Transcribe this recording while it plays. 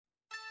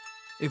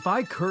If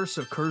I curse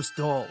a cursed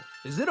doll,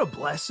 is it a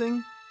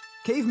blessing?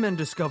 Cavemen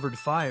discovered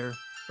fire,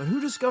 but who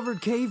discovered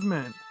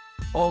cavemen?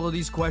 All of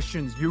these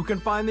questions you can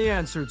find the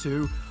answer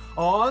to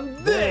on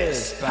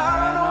This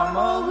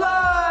Paranormal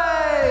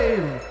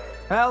Life!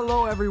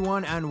 Hello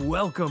everyone and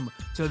welcome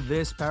to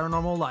This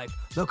Paranormal Life,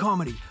 the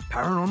comedy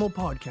paranormal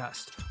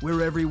podcast,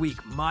 where every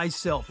week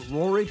myself,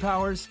 Rory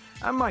Powers,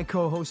 and my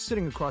co-host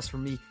sitting across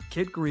from me,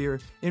 Kit Greer,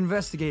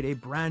 investigate a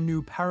brand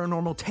new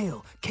paranormal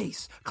tale,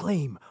 case,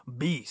 claim,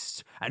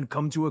 beast, and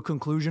come to a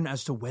conclusion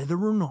as to whether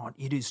or not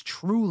it is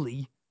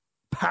truly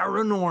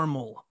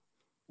paranormal.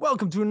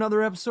 Welcome to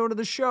another episode of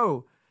the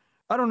show.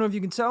 I don't know if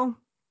you can tell,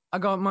 I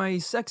got my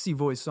sexy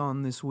voice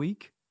on this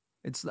week.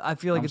 I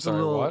feel like it's a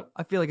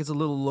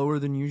little lower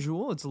than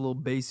usual. It's a little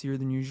bassier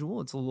than usual.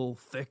 It's a little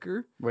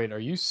thicker. Wait, are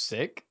you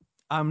sick?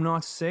 I'm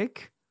not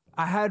sick.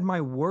 I had my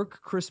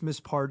work Christmas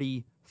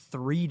party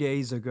 3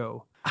 days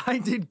ago. I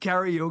did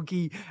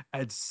karaoke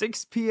at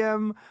 6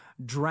 p.m.,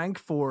 drank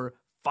for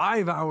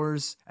 5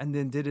 hours, and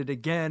then did it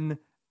again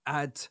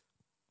at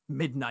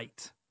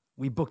midnight.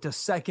 We booked a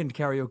second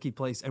karaoke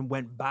place and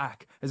went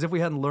back as if we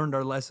hadn't learned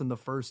our lesson the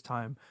first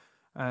time.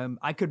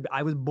 I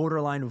was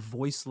borderline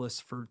voiceless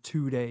for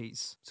 2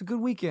 days. It's a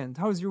good weekend.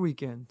 How was your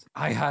weekend?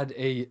 I had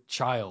a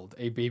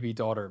baby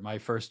daughter. My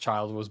first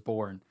child was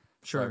born.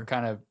 Sure. So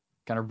kind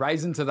of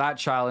rising to that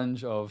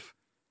challenge of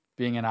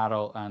being an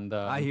adult and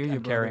I hear you,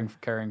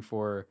 caring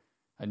for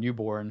a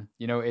newborn.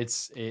 You know, it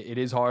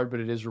is hard, but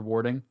it is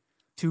rewarding.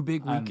 2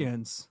 big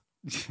weekends.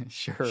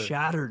 Sure.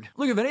 Shattered.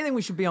 Look, if anything,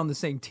 we should be on the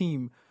same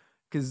team.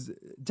 Because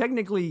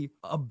technically,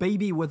 a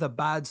baby with a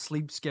bad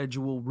sleep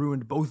schedule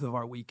ruined both of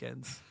our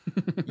weekends.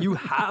 You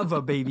have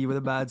a baby with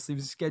a bad sleep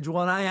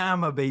schedule, and I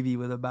am a baby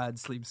with a bad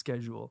sleep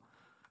schedule.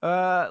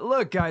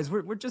 Look, guys,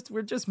 we're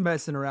just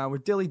messing around. We're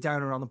dilly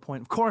downer on the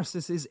point. Of course,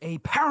 this is a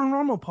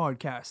paranormal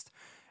podcast,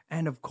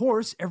 and of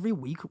course, every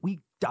week we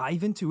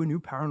dive into a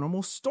new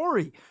paranormal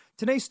story.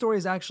 Today's story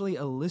is actually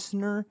a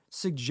listener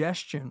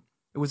suggestion.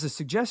 It was a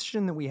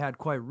suggestion that we had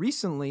quite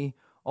recently.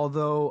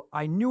 Although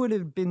I knew it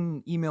had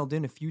been emailed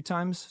in a few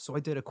times, so I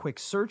did a quick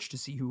search to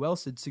see who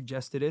else had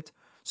suggested it.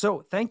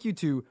 So thank you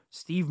to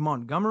Steve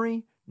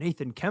Montgomery,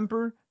 Nathan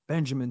Kemper,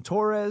 Benjamin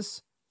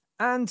Torres,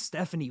 and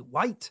Stephanie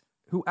White,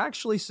 who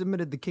actually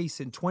submitted the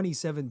case in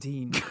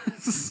 2017.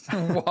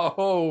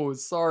 Whoa,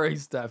 sorry,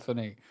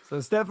 Stephanie.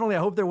 So Stephanie, I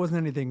hope there wasn't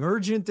anything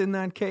urgent in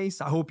that case.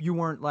 I hope you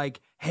weren't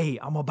like, hey,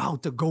 I'm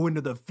about to go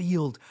into the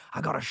field.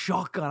 I got a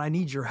shotgun. I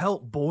need your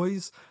help,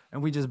 boys.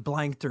 And we just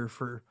blanked her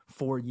for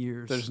 4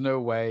 years. There's no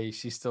way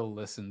she still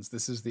listens.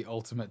 This is the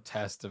ultimate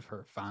test of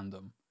her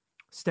fandom.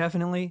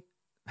 Stephanie,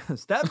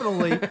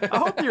 I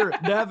hope you're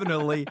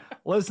definitely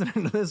listening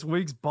to this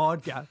week's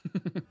podcast.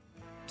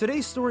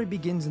 Today's story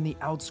begins in the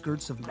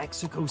outskirts of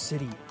Mexico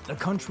City, the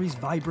country's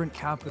vibrant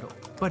capital.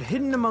 But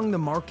hidden among the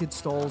market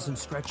stalls and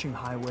stretching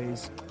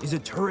highways is a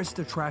tourist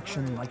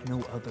attraction like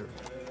no other.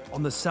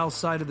 On the south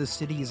side of the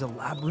city is a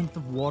labyrinth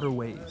of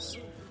waterways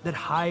that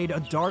hide a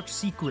dark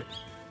secret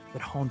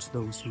that haunts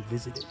those who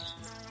visit it.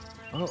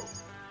 Oh.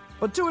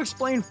 But to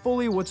explain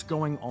fully what's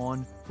going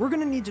on, we're going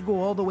to need to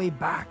go all the way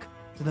back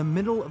to the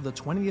middle of the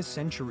 20th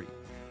century.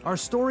 Our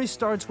story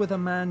starts with a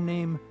man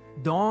named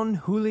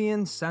Don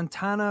Julian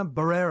Santana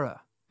Barrera.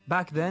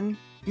 Back then,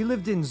 he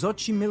lived in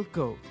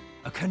Xochimilco,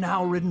 a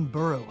canal-ridden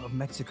borough of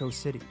Mexico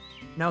City.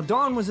 Now,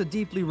 Don was a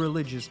deeply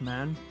religious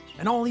man,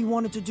 and all he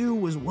wanted to do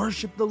was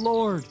worship the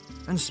Lord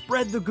and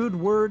spread the good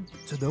word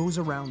to those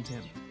around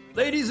him.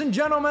 Ladies and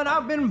gentlemen,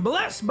 I've been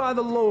blessed by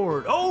the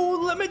Lord.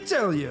 Oh, let me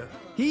tell you,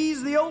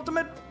 he's the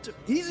ultimate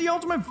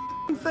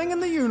thing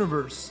in the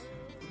universe.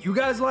 You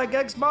guys like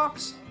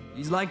Xbox?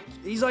 He's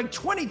like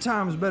 20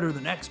 times better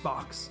than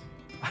Xbox.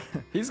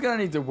 He's gonna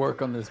need to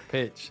work on this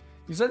pitch.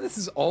 You said this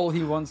is all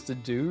he wants to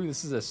do.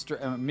 This is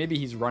maybe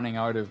he's running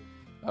out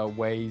of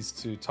ways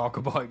to talk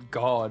about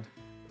God.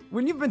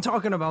 When you've been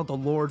talking about the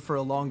Lord for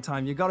a long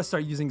time, you got to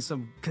start using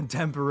some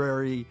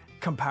contemporary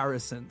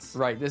comparisons.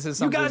 Right. This is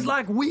something. You guys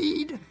like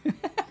weed?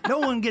 No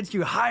one gets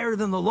you higher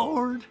than the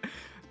Lord.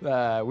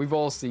 We've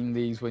all seen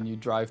these when you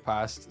drive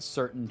past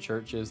certain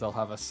churches. They'll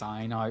have a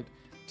sign out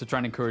to try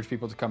and encourage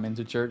people to come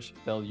into church.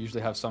 They'll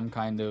usually have some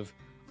kind of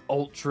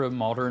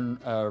ultra-modern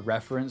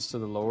reference to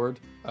the Lord.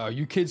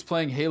 You kids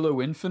playing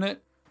Halo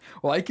Infinite?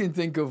 Well, I can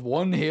think of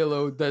one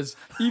Halo that's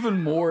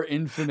even more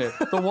infinite.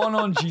 The one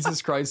on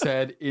Jesus Christ's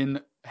head in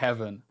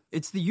heaven.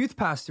 It's the youth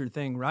pastor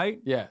thing,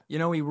 right? Yeah. You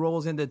know, he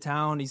rolls into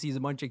town, he sees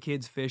a bunch of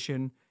kids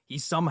fishing. He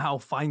somehow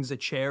finds a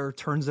chair,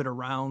 turns it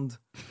around,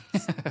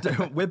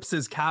 whips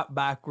his cap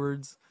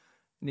backwards,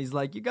 and he's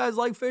like, you guys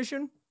like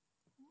fishing?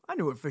 I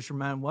knew what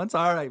fisherman was.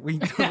 All right, we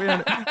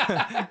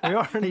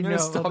already know.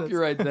 Stop you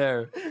right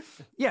there.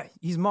 Yeah,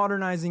 he's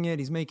modernizing it.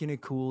 He's making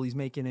it cool. He's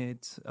making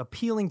it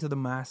appealing to the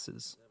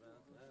masses.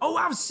 Oh,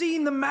 I've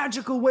seen the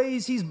magical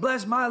ways he's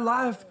blessed my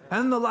life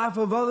and the life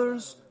of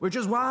others, which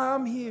is why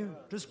I'm here,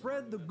 to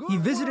spread the good word. He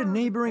visited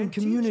neighboring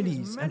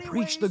communities and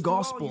preached the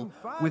gospel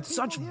with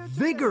such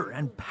vigor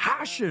and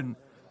passion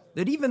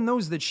that even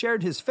those that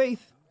shared his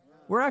faith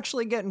were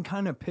actually getting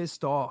kind of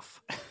pissed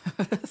off.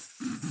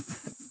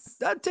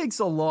 that takes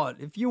a lot.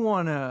 If you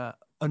want to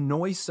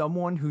annoy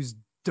someone who's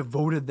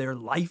devoted their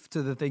life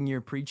to the thing you're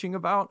preaching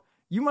about,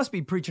 you must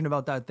be preaching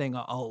about that thing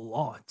a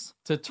lot.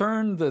 To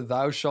turn the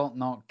thou shalt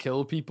not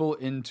kill people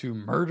into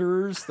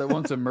murderers that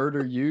want to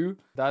murder you,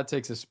 that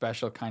takes a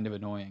special kind of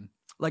annoying.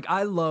 Like,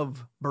 I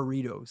love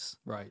burritos.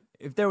 Right.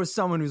 If there was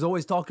someone who's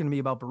always talking to me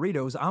about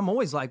burritos, I'm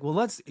always like,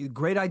 well,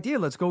 great idea.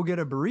 Let's go get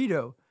a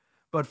burrito.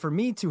 But for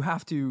me to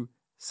have to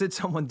sit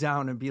someone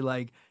down and be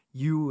like,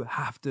 you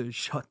have to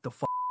shut the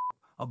fuck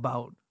up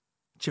about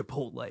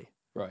Chipotle.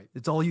 Right.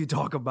 It's all you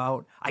talk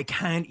about. I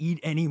can't eat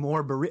any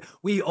more burritos.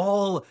 We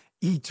all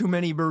eat too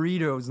many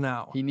burritos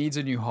now. He needs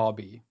a new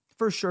hobby.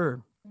 For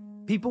sure.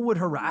 People would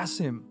harass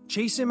him,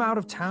 chase him out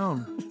of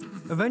town.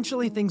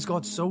 Eventually, things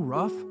got so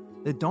rough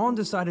that Don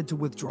decided to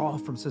withdraw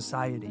from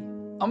society.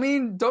 I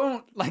mean,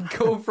 don't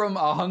go from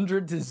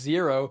 100 to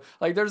 0.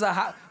 Like there's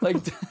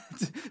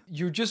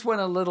you just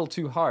went a little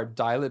too hard.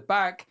 Dial it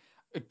back.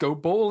 Go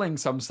bowling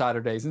some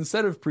Saturdays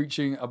instead of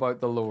preaching about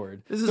the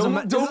Lord.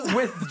 Don't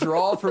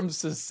withdraw from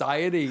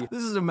society.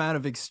 This is a man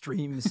of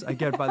extremes, I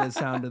get by the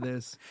sound of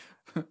this.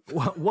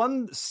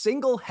 One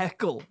single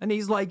heckle, and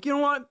he's like, you know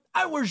what?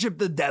 I worship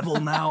the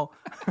devil now.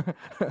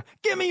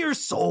 Give me your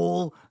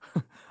soul.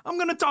 I'm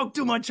going to talk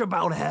too much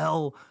about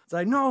hell. It's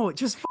like, no,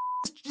 just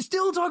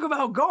still talk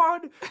about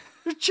God.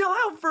 Just chill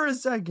out for a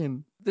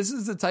second. This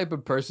is the type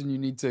of person you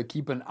need to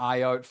keep an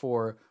eye out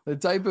for. The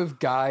type of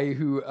guy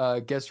who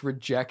gets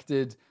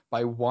rejected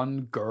by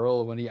one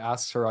girl when he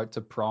asks her out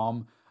to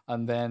prom,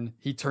 and then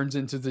he turns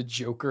into the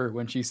Joker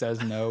when she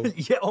says no.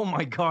 Yeah, oh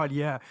my God,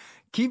 yeah.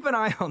 Keep an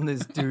eye on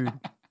this dude.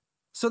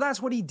 So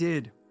that's what he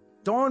did.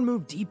 Don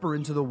moved deeper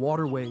into the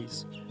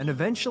waterways and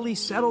eventually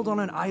settled on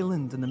an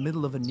island in the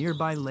middle of a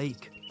nearby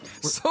lake.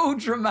 So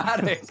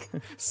dramatic.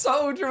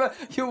 So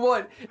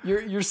dramatic.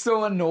 You're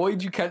so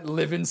annoyed you can't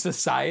live in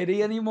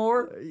society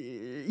anymore?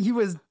 He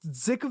was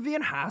sick of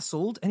being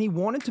hassled and he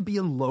wanted to be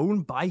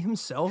alone by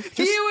himself.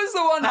 He was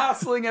the one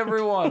hassling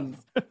everyone.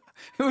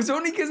 It was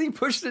only because he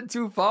pushed it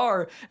too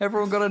far.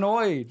 Everyone got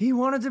annoyed. He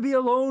wanted to be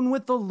alone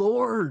with the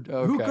Lord.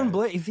 Okay. Who can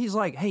blame? If he's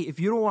like, hey, if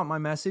you don't want my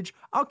message,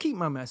 I'll keep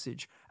my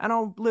message. And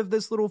I'll live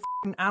this little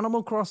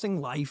Animal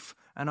Crossing life.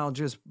 And I'll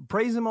just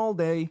praise him all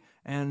day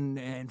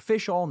and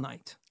fish all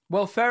night.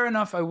 Well, fair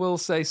enough. I will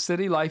say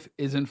city life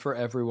isn't for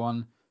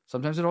everyone.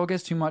 Sometimes it all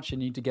gets too much. You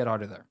need to get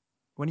out of there.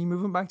 When are you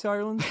moving back to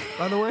Ireland,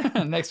 by the way?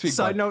 Next week.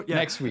 Side note, yeah.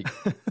 Next week.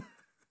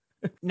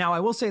 Now, I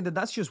will say that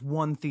that's just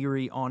one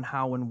theory on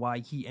how and why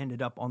he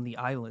ended up on the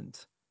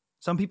island.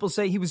 Some people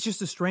say he was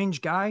just a strange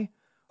guy.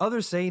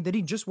 Others say that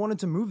he just wanted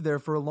to move there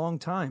for a long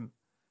time.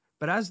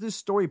 But as this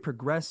story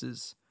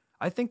progresses,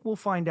 I think we'll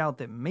find out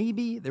that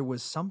maybe there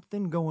was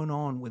something going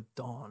on with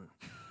Don.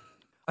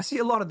 I see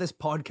a lot of this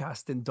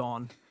podcast in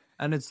Don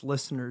and its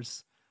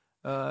listeners.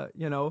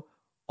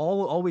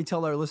 All we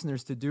tell our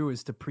listeners to do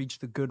is to preach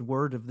the good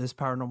word of this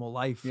paranormal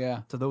life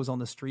to those on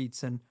the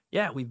streets. And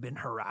yeah, we've been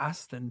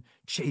harassed and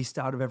chased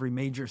out of every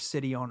major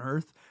city on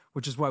earth,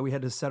 which is why we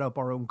had to set up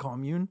our own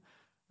commune.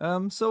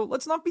 So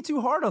let's not be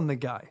too hard on the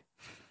guy,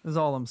 is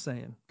all I'm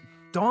saying.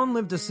 Don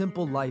lived a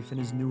simple life in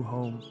his new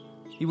home.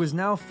 He was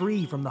now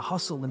free from the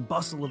hustle and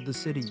bustle of the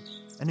city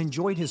and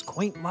enjoyed his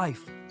quaint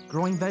life,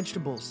 growing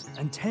vegetables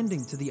and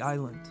tending to the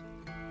island.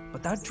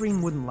 But that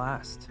dream wouldn't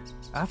last.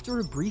 After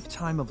a brief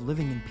time of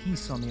living in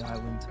peace on the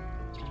island,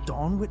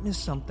 Don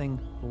witnessed something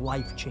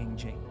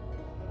life-changing.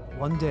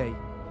 One day,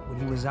 when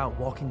he was out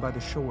walking by the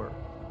shore,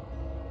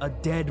 a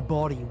dead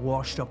body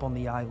washed up on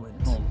the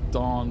island. Oh,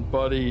 Don,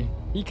 buddy.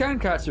 He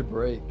can't catch a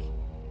break.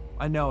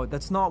 I know,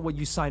 that's not what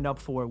you sign up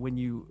for when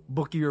you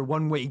book your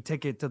one-way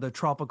ticket to the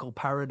tropical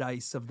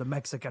paradise of the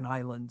Mexican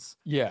islands.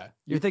 Yeah.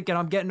 You're thinking,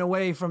 I'm getting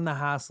away from the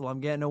hassle. I'm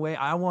getting away.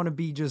 I want to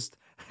be just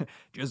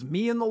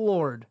me and the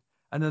Lord.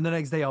 And then the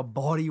next day, a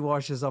body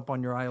washes up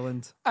on your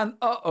island. And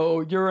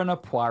you're in a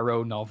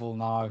Poirot novel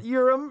now.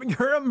 You're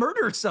a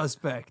murder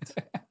suspect.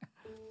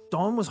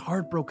 Don was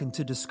heartbroken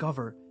to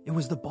discover it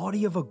was the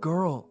body of a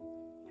girl.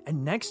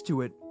 And next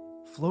to it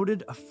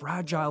floated a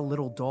fragile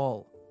little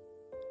doll.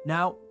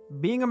 Now,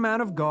 being a man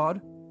of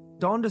God,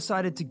 Don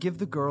decided to give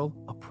the girl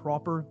a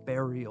proper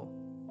burial.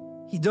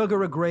 He dug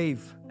her a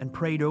grave and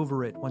prayed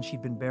over it when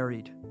she'd been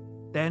buried.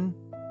 Then,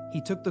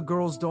 he took the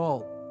girl's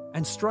doll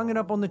and strung it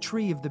up on the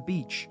tree of the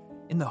beach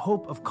in the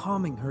hope of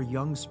calming her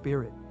young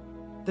spirit,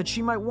 that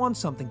she might want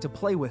something to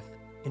play with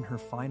in her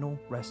final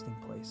resting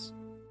place.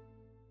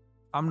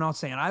 I'm not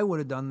saying I would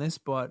have done this,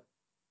 but,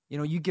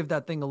 you give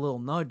that thing a little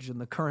nudge and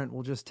the current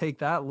will just take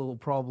that little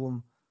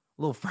problem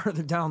a little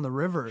further down the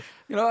river.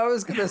 I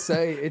was going to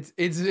say, it's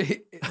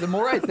the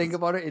more I think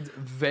about it, it's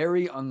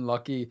very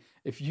unlucky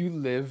if you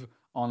live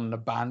on an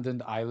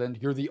abandoned island,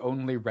 you're the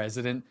only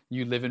resident,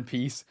 you live in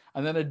peace,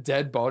 and then a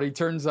dead body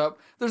turns up.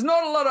 There's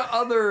not a lot of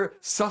other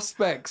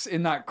suspects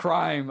in that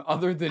crime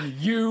other than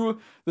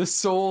you, the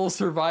sole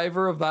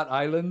survivor of that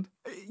island.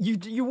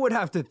 You would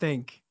have to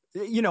think,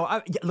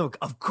 look,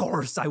 of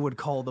course I would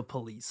call the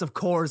police. Of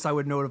course I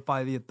would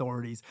notify the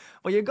authorities.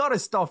 But you got to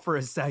stop for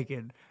a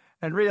second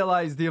and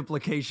realize the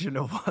implication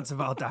of what's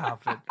about to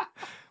happen.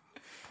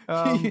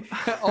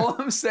 All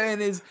I'm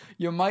saying is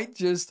you might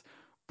just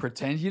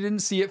pretend you didn't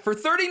see it for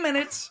 30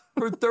 minutes.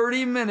 For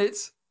 30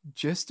 minutes,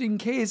 just in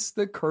case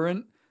the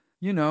current,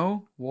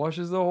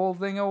 washes the whole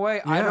thing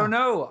away. Yeah. I don't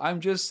know.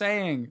 I'm just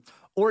saying.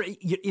 Or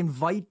you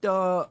invite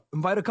a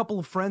couple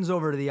of friends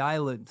over to the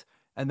island,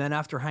 and then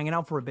after hanging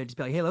out for a bit, just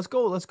be like, hey, let's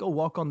go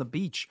walk on the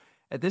beach.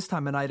 At this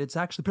time of night, it's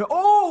actually,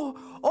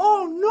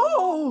 oh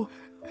no!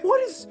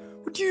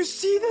 Do you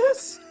see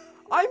this?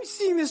 I'm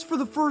seeing this for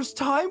the first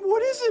time.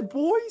 What is it,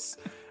 boys?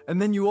 And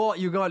then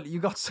you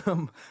got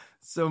some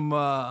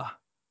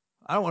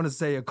I don't want to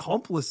say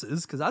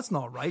accomplices, because that's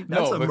not right.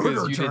 That's a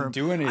murder term. Didn't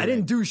do anything. I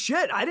didn't do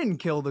shit. I didn't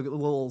kill the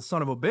little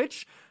son of a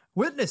bitch.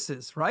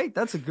 Witnesses, right?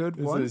 That's a good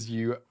one. This is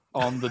you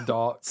on the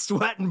dot.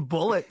 Sweating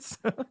bullets.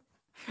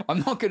 I'm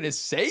not going to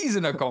say he's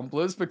an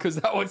accomplice, because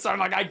that would sound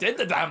like I did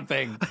the damn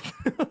thing.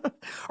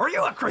 Are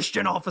you a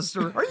Christian,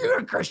 officer? Are you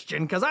a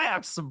Christian? Because I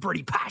have some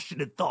pretty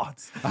passionate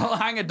thoughts. I'll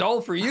hang a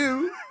doll for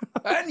you.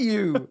 And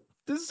you.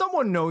 Does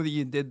someone know that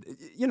you did,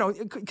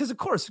 because of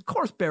course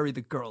bury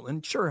the girl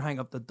and sure hang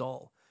up the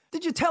doll.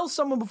 Did you tell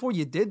someone before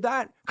you did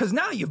that? Because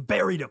now you've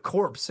buried a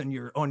corpse on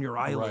your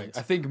island. Right.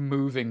 I think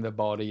moving the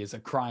body is a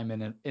crime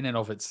in and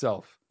of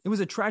itself. It was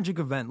a tragic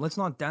event. Let's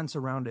not dance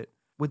around it.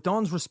 With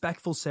Don's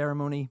respectful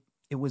ceremony,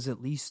 it was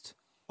at least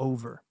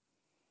over.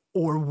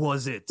 Or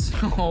was it?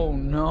 Oh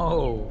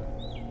no.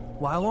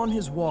 While on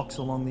his walks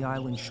along the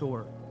island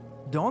shore,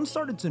 Don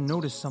started to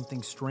notice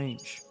something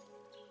strange.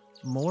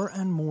 More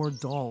and more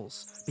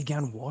dolls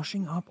began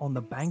washing up on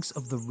the banks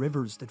of the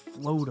rivers that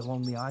flowed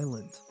along the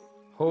island.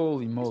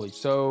 Holy moly.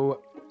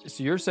 So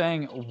you're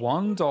saying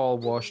one doll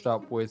washed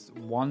up with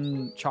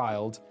one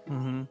child.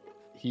 Mm-hmm.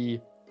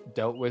 He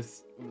dealt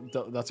with,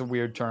 that's a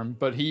weird term,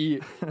 but he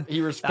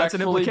respectfully that's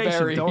an implication.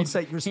 buried. Don't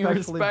say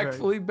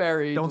respectfully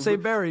buried. Don't say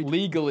buried.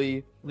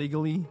 Legally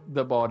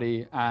the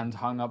body and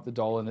hung up the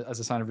doll as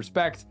a sign of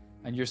respect.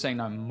 And you're saying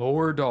now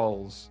more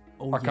dolls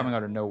are coming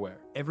out of nowhere.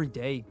 Every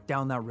day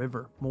down that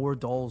river, more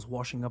dolls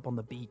washing up on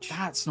the beach.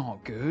 That's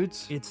not good.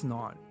 It's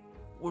not.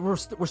 We're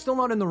still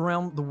not in the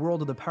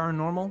world of the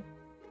paranormal.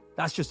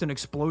 That's just an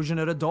explosion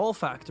at a doll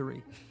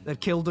factory that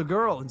killed a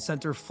girl and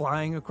sent her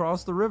flying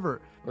across the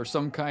river. Or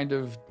some kind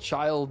of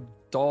child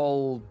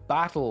doll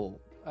battle,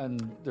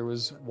 and there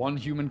was one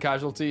human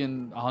casualty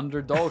and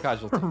 100 doll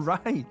casualties.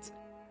 Right.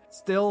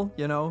 Still,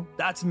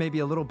 that's maybe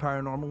a little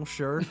paranormal,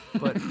 sure,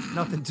 but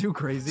nothing too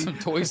crazy. Some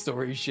Toy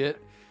Story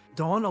shit.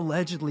 Don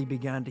allegedly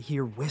began to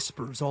hear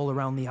whispers all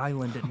around the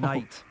island at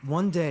night.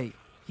 One day,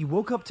 he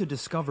woke up to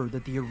discover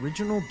that the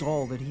original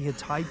doll that he had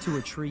tied to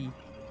a tree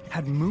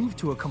had moved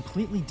to a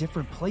completely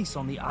different place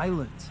on the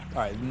island.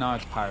 All right, now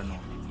it's paranormal.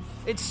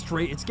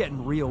 It's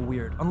getting real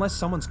weird. Unless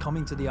someone's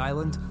coming to the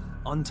island,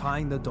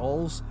 untying the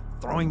dolls,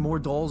 throwing more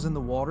dolls in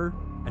the water,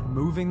 and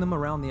moving them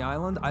around the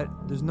island,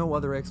 there's no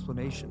other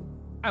explanation.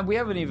 And we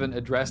haven't even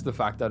addressed the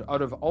fact that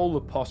out of all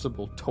the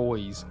possible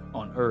toys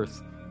on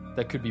Earth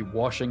that could be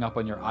washing up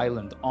on your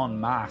island en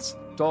masse,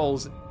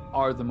 dolls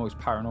are the most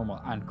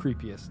paranormal and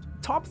creepiest.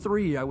 Top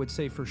 3, I would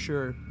say for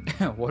sure.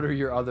 What are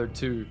your other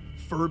 2?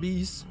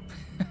 Furbies.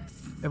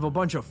 If a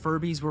bunch of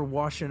Furbies were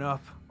washing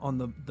up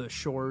on the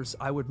shores,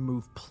 I would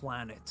move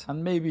planet.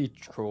 And maybe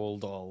troll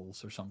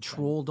dolls or something.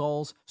 Troll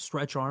dolls,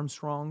 Stretch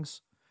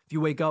Armstrongs. If you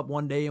wake up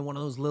one day and one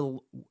of those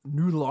little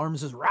noodle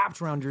arms is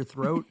wrapped around your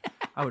throat,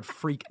 I would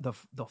freak the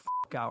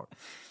fuck out.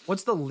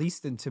 What's the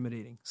least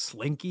intimidating?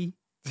 Slinky?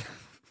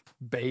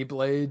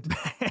 Beyblade?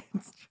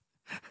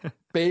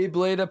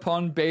 Beyblade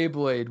upon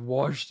Beyblade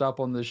washed up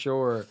on the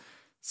shore,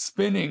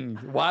 spinning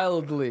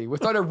wildly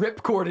without a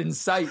ripcord in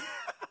sight.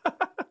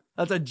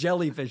 That's a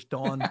jellyfish,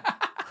 Don.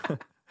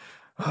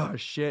 Oh,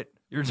 shit.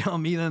 You're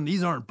telling me then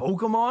these aren't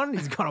Pokemon?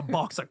 He's got a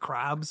box of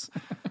crabs.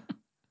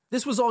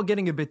 This was all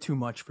getting a bit too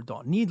much for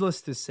Don.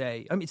 Needless to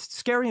say, it's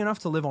scary enough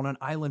to live on an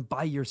island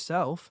by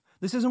yourself.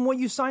 This isn't what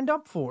you signed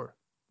up for.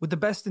 With the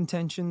best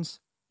intentions,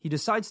 he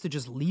decides to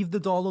just leave the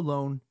doll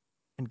alone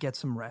and get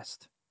some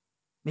rest.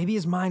 Maybe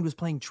his mind was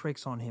playing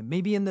tricks on him.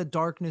 Maybe in the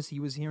darkness he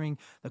was hearing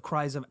the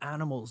cries of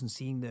animals and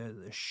seeing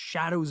the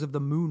shadows of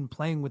the moon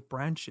playing with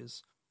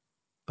branches.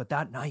 But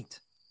that night,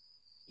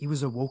 he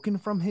was awoken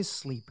from his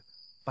sleep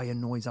by a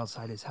noise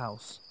outside his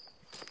house.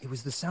 It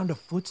was the sound of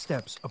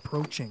footsteps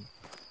approaching.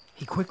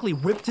 He quickly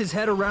whipped his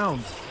head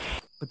around,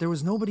 but there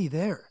was nobody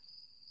there.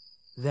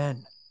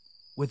 Then,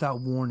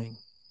 without warning,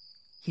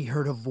 he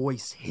heard a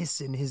voice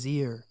hiss in his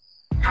ear.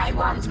 I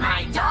want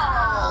my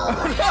doll!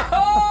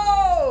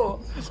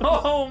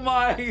 Oh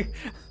my!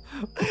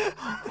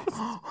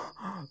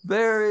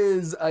 There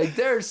is, I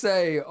dare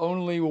say,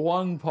 only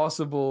one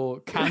possible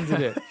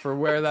candidate for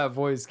where that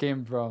voice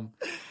came from.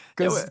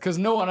 Because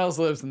no one else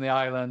lives in the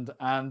island,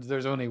 and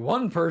there's only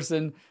one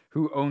person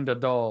who owned a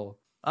doll.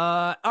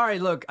 All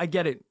right, look, I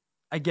get it.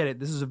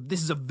 This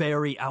is a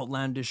very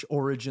outlandish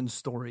origin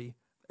story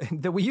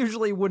that we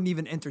usually wouldn't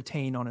even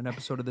entertain on an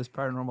episode of This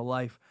Paranormal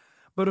Life.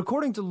 But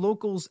according to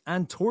locals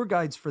and tour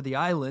guides for the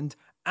island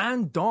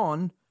and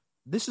Don,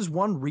 this is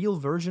one real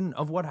version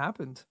of what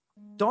happened.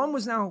 Don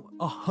was now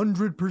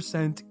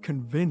 100%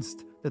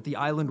 convinced that the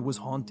island was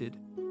haunted.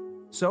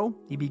 So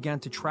he began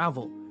to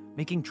travel,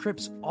 making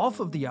trips off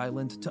of the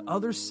island to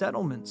other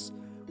settlements,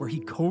 where he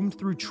combed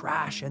through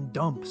trash and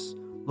dumps,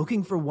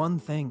 looking for one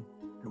thing,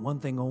 and one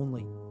thing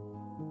only: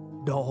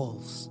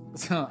 dolls.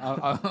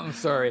 I'm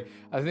sorry.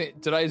 I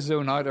think, did I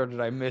zone out or did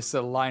I miss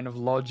a line of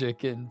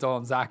logic in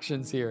Don's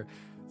actions here?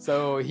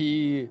 So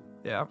he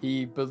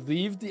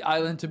believed the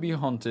island to be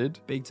haunted.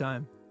 Big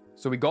time.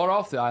 So we got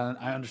off the island.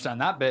 I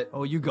understand that bit.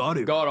 Oh, you got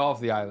to. Got off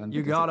the island.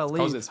 You gotta leave.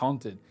 Because it's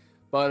haunted.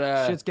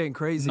 But shit's getting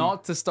crazy.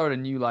 Not to start a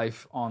new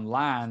life on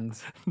land.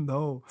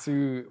 No.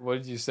 To, what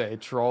did you say?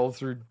 Trawl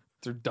through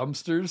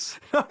dumpsters?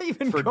 Not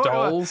even for go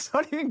dolls?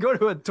 Not even go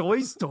to a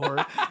toy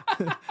store.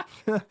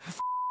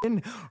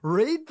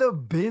 Raid the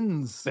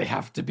bins. They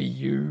have to be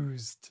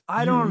used.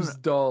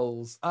 Used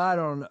dolls.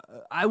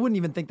 I wouldn't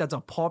even think that's a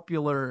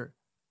popular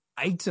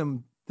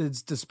item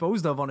that's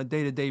disposed of on a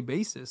day-to-day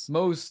basis.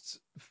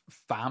 Most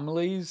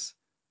families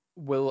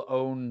will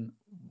own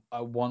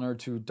one or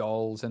two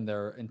dolls in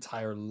their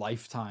entire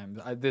lifetime.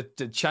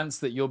 The chance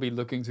that you'll be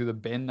looking through the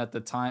bin at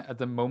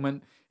the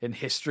moment in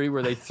history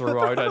where they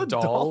throw out a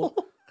doll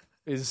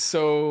is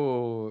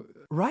so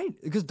right,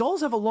 because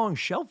dolls have a long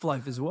shelf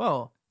life as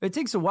well. It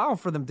takes a while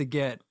for them to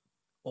get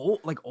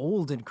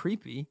old and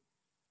creepy.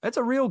 That's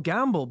a real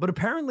gamble, but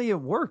apparently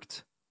it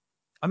worked.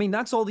 I mean,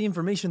 that's all the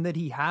information that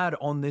he had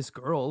on this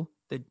girl,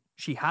 that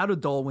she had a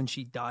doll when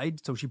she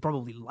died, so she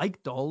probably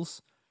liked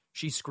dolls.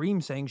 She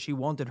screamed saying she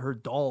wanted her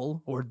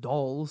doll or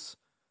dolls.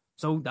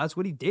 So that's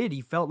what he did.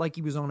 He felt like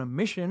he was on a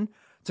mission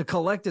to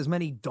collect as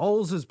many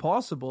dolls as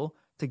possible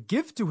to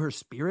give to her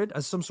spirit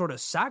as some sort of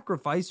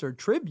sacrifice or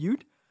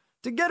tribute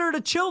to get her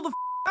to chill the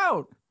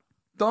out.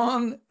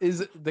 Don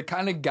is the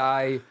kind of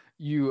guy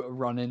you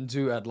run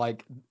into at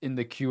in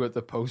the queue at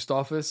the post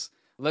office.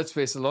 Let's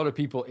face it, a lot of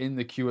people in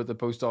the queue at the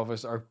post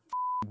office are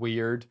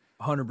weird.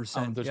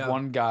 100%. There's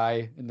one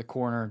guy in the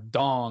corner,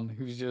 Don,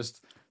 who's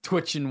just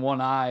twitching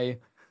one eye.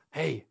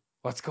 Hey,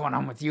 what's going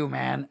on with you,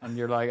 man? And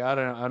you're like, I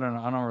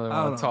don't really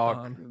want to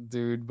talk,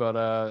 dude, but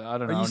I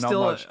don't know. Not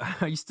much.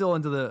 Are you still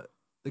into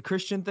the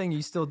Christian thing? Are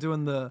you still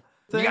doing the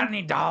thing? You got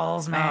any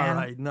dolls, man? All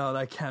right, no,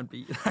 that can't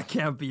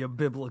be a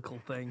biblical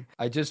thing.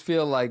 I just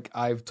feel like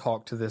I've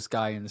talked to this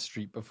guy in the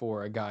street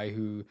before, a guy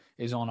who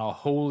is on a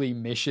holy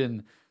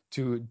mission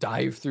to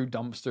dive through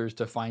dumpsters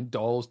to find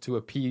dolls to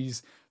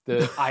appease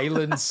the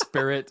island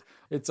spirit.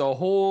 It's a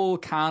whole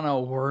can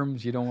of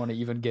worms you don't want to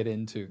even get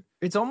into.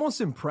 It's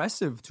almost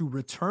impressive to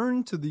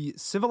return to the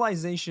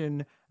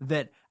civilization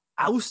that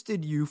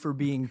ousted you for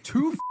being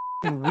too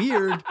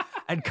weird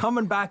and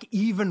coming back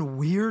even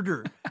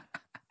weirder.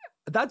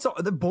 That's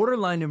the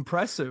borderline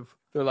impressive.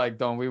 They're like,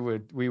 Don,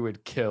 we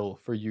would kill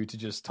for you to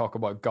just talk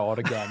about God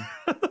again.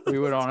 We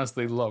would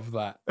honestly love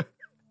that.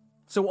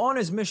 So on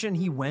his mission,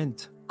 he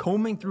went,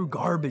 combing through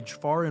garbage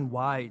far and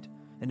wide.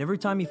 And every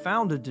time he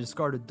found a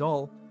discarded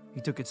doll,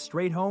 he took it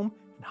straight home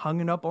and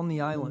hung it up on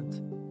the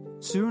island.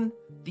 Soon,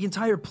 the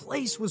entire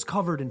place was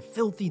covered in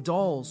filthy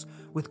dolls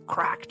with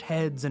cracked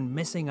heads and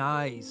missing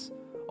eyes,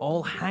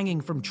 all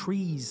hanging from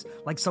trees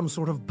like some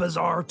sort of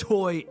bizarre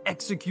toy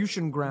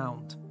execution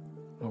ground.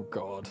 Oh,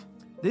 God.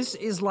 This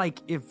is like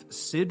if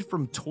Sid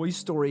from Toy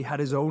Story had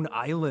his own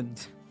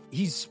island.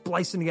 He's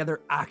splicing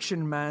together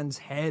Action Man's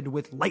head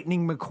with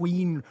Lightning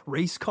McQueen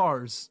race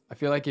cars. I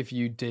feel like if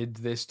you did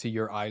this to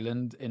your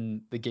island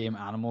in the game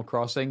Animal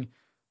Crossing,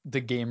 the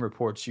game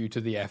reports you to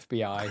the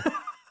FBI.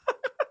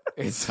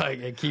 It's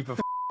like, keep a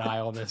eye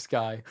on this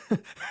guy.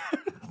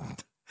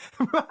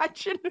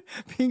 Imagine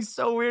being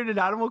so weird in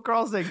Animal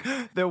Crossing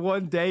that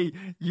one day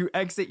you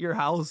exit your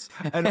house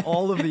and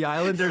all of the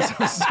islanders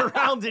have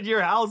surrounded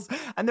your house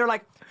and they're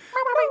like,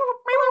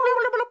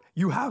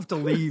 you have to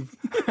leave.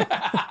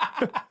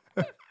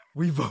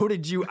 We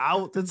voted you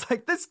out. It's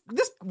like,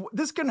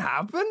 this can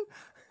happen?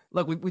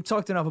 Look, we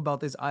talked enough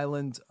about this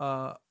island.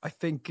 I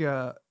think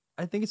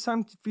it's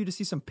time for you to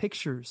see some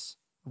pictures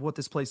of what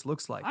this place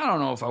looks like. I don't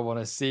know if I want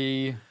to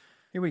see.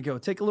 Here we go.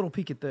 Take a little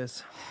peek at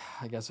this.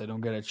 I guess I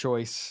don't get a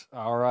choice.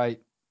 All right.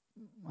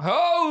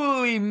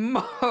 Holy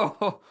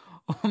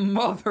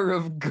mother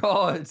of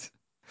God.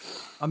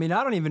 I mean,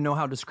 I don't even know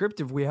how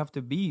descriptive we have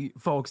to be,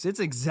 folks. It's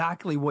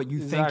exactly what you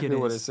think it is. Exactly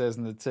what it says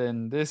in the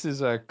tin. This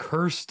is a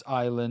cursed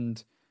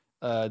island.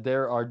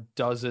 There are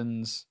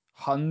dozens,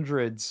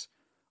 hundreds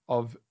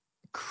of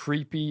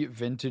creepy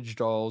vintage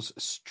dolls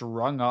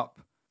strung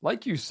up.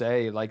 Like you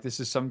say, like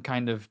this is some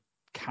kind of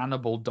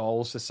cannibal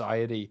doll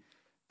society.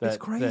 It's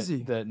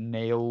crazy. That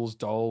nails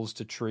dolls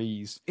to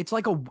trees. It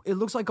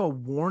looks like a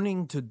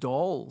warning to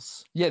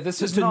dolls. Yeah,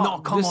 this is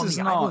not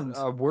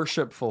a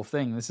worshipful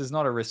thing. This is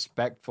not a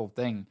respectful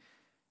thing.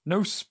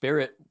 No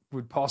spirit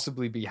would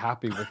possibly be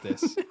happy with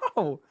this.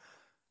 No.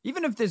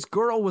 Even if this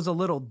girl was a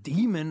little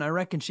demon, I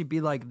reckon she'd be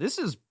like, this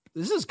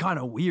is kind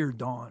of weird,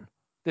 Dawn.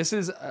 This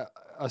is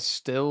a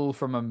still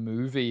from a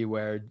movie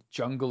where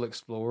jungle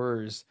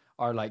explorers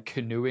are like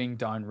canoeing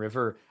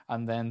downriver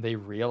and then they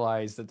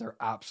realize that they're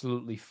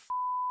absolutely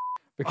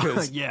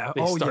because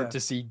they start to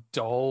see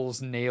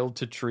dolls nailed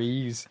to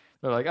trees.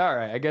 They're like, all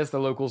right, I guess the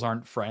locals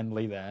aren't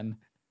friendly then.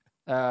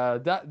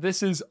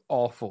 This is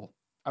awful.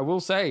 I will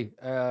say,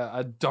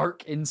 a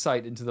dark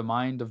insight into the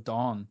mind of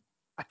Dawn.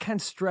 I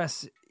can't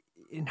stress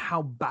in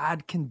how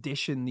bad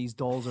condition these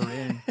dolls are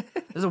in.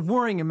 There's a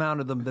worrying amount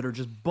of them that are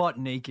just butt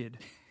naked.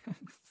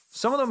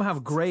 Some of them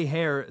have gray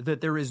hair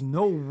that there is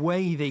no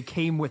way they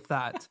came with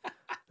that.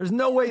 There's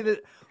no way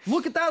that...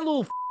 Look at that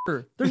little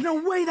f***er. There's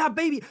no way that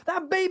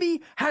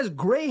baby has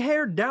gray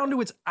hair down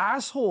to its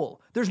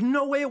asshole. There's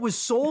no way it was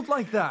sold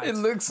like that. It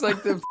looks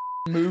like the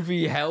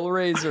movie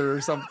Hellraiser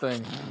or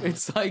something.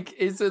 It's like,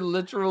 it's a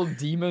literal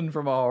demon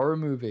from a horror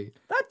movie.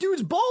 That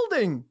dude's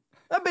balding.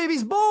 That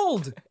baby's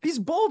bald. He's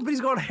bald, but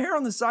he's got hair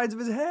on the sides of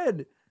his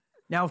head.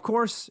 Now, of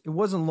course, it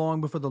wasn't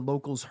long before the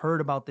locals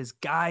heard about this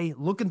guy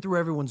looking through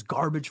everyone's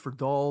garbage for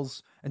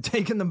dolls and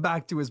taking them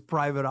back to his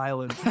private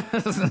island.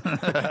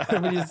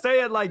 When you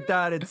say it like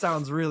that, it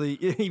sounds really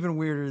even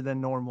weirder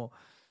than normal.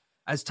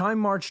 As time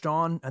marched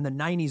on and the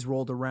 90s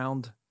rolled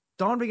around,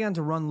 Don began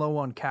to run low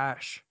on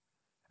cash.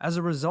 As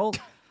a result,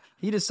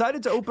 he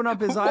decided to open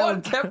up his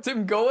island. What kept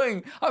him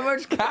going? How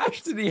much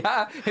cash did he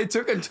have? It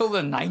took until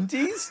the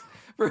 90s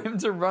for him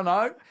to run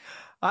out?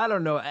 I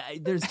don't know.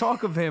 There's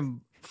talk of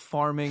him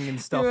farming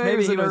and stuff. Yeah, Maybe he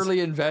was he an was early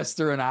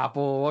investor in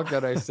Apple. What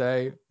could I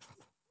say?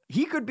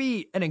 He could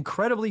be an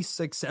incredibly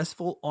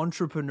successful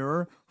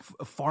entrepreneur,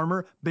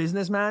 farmer,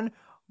 businessman.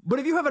 But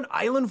if you have an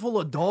island full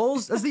of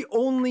dolls, that's the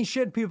only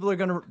shit people are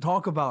going to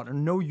talk about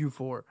and know you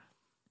for.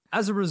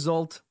 As a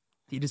result,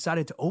 he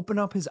decided to open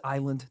up his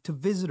island to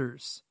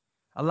visitors,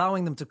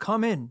 allowing them to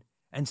come in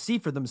and see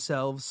for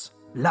themselves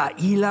La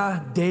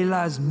Isla de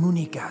las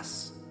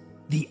Muñecas,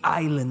 the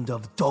island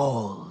of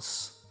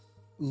dolls.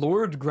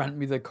 Lord grant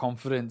me the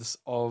confidence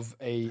of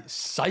a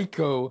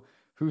psycho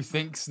who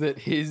thinks that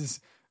his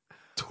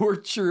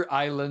torture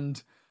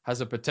island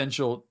has a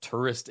potential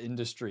tourist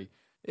industry.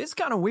 It's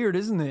kind of weird,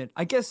 isn't it?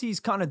 I guess he's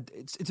kind of,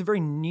 it's a very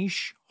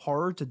niche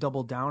horror to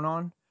double down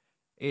on.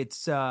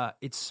 It's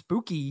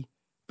spooky,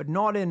 but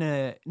not in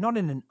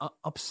an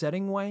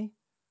upsetting way.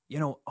 You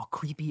know, a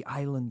creepy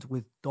island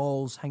with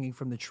dolls hanging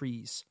from the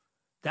trees.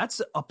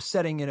 That's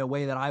upsetting in a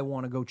way that I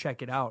want to go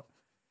check it out.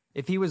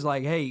 If he was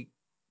like, hey,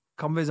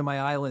 come visit my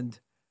island,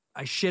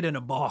 I shit in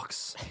a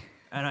box,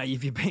 and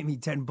if you pay me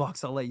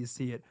 $10, I'll let you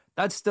see it.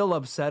 That's still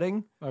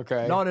upsetting.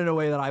 Okay. Not in a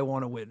way that I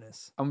want to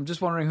witness. I'm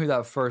just wondering who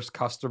that first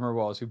customer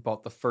was who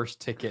bought the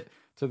first ticket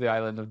to the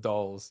Island of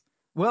Dolls.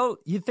 Well,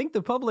 you'd think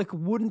the public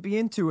wouldn't be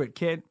into it,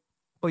 kid,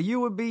 but you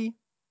would be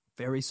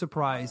very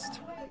surprised.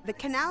 The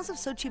canals of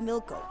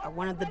Xochimilco are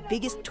one of the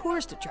biggest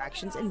tourist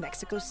attractions in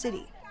Mexico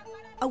City.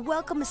 A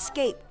welcome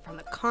escape from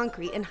the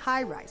concrete and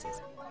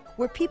high-rises,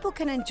 where people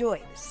can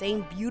enjoy the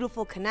same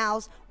beautiful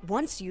canals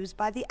once used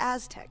by the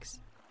Aztecs.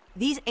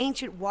 These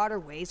ancient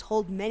waterways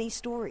hold many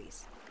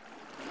stories.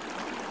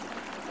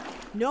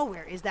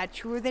 Nowhere is that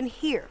truer than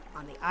here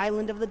on the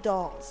Island of the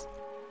Dolls.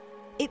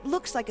 It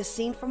looks like a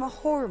scene from a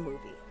horror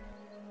movie.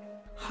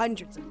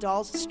 Hundreds of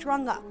dolls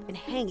strung up and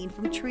hanging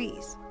from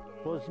trees.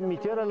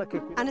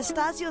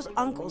 Anastasio's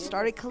uncle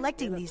started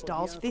collecting these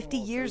dolls 50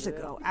 years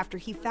ago after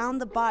he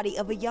found the body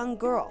of a young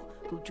girl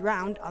who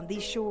drowned on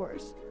these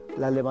shores.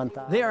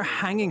 They are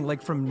hanging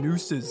like from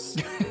nooses.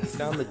 He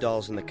found the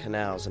dolls in the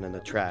canals and in the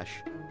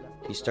trash.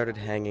 He started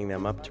hanging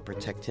them up to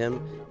protect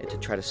him and to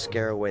try to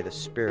scare away the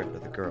spirit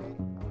of the girl.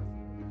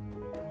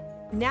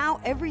 Now,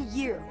 every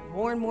year,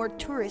 more and more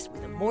tourists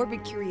with a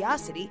morbid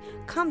curiosity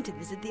come to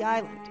visit the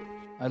island.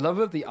 I love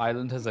that the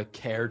island has a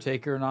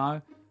caretaker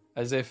now,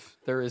 as if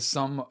there is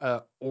some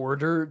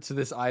order to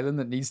this island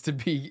that needs to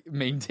be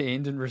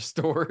maintained and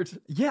restored.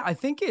 Yeah, I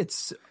think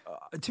it's,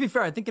 to be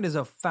fair, I think it is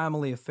a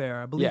family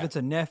affair. I believe it's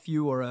a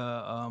nephew or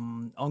a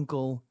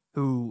uncle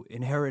who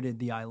inherited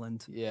the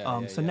island.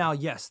 So now,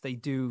 yes, they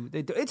do.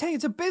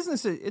 It's a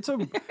business. It's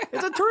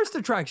a tourist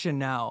attraction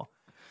now.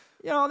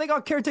 You know, they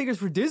got caretakers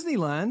for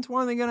Disneyland.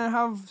 Why are they going to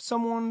have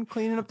someone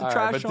cleaning up the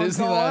trash but on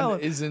Disneyland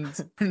Island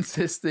isn't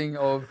consisting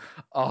of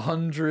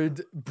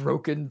 100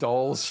 broken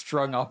dolls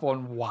strung up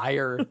on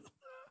wire.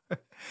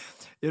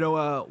 You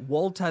know,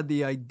 Walt had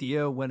the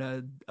idea when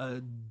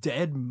a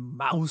dead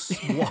mouse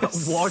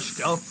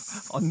washed up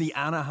on the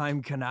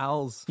Anaheim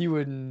canals. He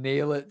would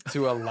nail it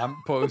to a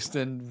lamppost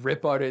and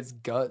rip out its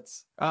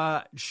guts.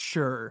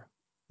 Sure.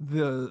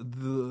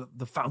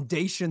 The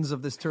foundations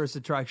of this tourist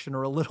attraction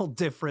are a little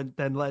different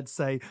than, let's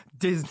say,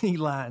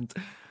 Disneyland.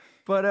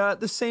 But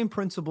the same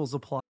principles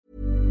apply.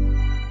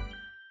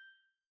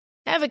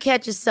 Ever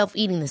catch yourself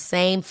eating the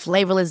same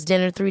flavorless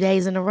dinner 3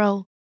 days in a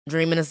row?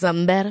 Dreaming of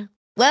something better?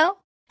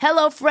 Well,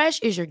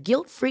 HelloFresh is your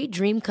guilt-free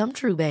dream come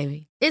true,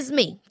 baby. It's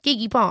me,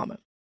 Keke Palmer.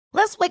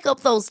 Let's wake up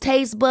those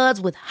taste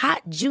buds with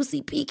hot,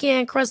 juicy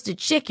pecan-crusted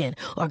chicken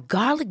or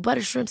garlic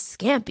butter shrimp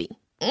scampi.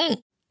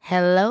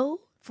 Hello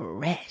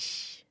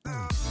Fresh.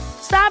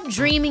 Stop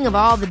dreaming of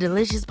all the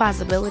delicious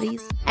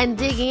possibilities and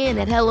dig in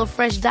at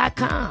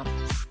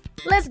HelloFresh.com.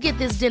 Let's get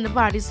this dinner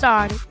party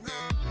started.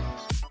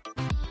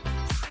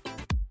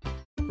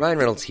 Ryan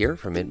Reynolds here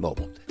from Mint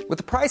Mobile. With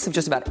the price of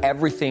just about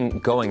everything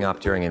going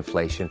up during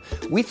inflation,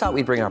 we thought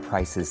we'd bring our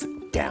prices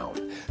down.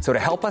 So to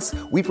help us,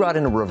 we brought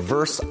in a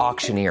reverse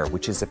auctioneer,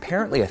 which is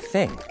apparently a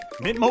thing.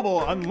 Mint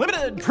Mobile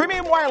Unlimited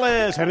Premium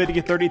Wireless. How to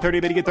get 30,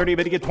 30, bit to get 30,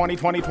 bit to get 20,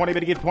 20, 20, bit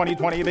to get 20,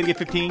 20, bit to get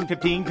 15,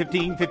 15,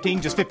 15,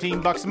 15, just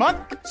 $15 a month?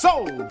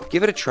 Sold!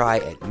 Give it a try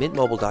at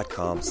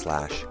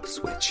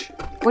mintmobile.com/switch.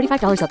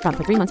 $45 up front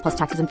for 3 months plus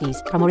taxes and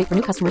fees. Promo rate for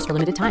new customers for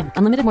limited time.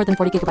 Unlimited more than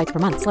 40 gigabytes per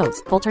month.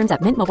 Slows full terms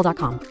at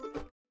mintmobile.com.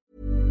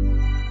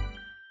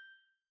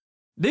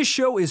 This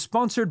show is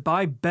sponsored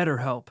by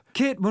BetterHelp.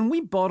 Kit, when we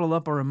bottle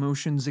up our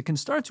emotions, it can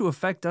start to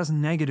affect us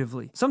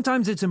negatively.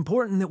 Sometimes it's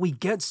important that we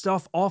get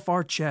stuff off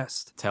our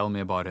chest. Tell me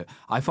about it.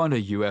 I found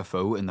a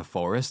UFO in the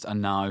forest,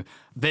 and now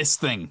this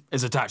thing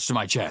is attached to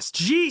my chest.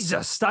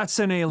 Jesus, that's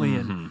an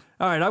alien.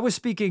 All right, I was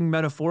speaking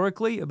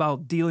metaphorically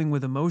about dealing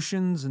with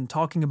emotions and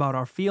talking about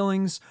our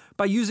feelings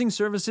by using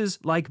services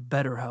like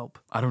BetterHelp.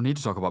 I don't need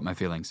to talk about my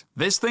feelings.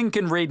 This thing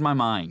can read my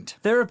mind.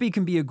 Therapy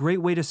can be a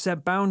great way to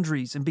set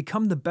boundaries and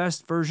become the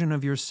best version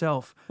of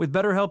yourself. With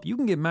BetterHelp, you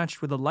can get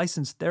matched with a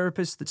licensed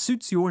therapist that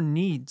suits your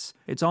needs.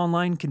 It's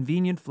online,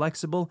 convenient,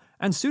 flexible,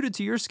 and suited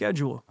to your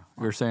schedule.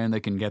 You're saying they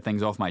can get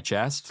things off my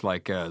chest,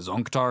 like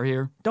Zonktar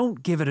here?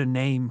 Don't give it a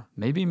name.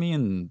 Maybe me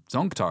and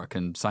Zonktar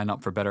can sign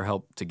up for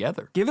BetterHelp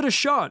together. Give it a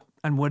shot,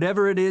 and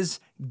whatever it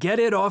is, get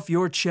it off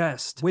your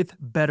chest with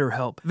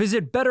BetterHelp.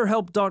 Visit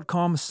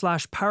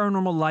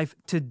betterhelp.com/paranormallife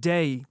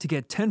today to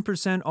get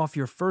 10% off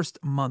your first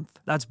month.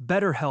 That's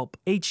BetterHelp,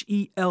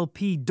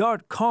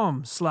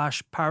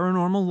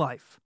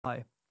 HELP.com/paranormallife.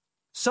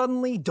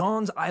 Suddenly,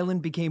 Dawn's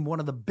Island became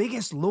one of the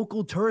biggest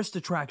local tourist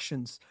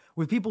attractions,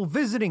 with people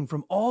visiting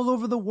from all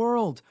over the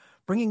world,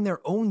 bringing their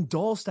own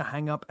dolls to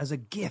hang up as a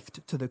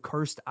gift to the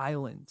cursed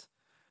island.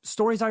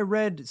 Stories I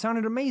read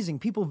sounded amazing.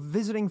 People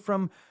visiting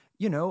from,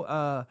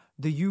 the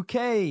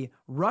UK,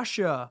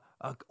 Russia,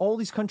 all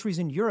these countries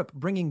in Europe,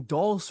 bringing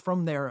dolls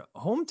from their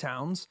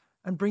hometowns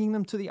and bringing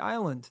them to the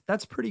island.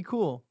 That's pretty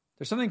cool.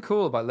 There's something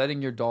cool about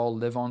letting your doll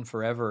live on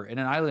forever in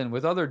an island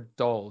with other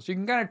dolls. You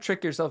can kind of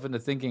trick yourself into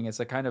thinking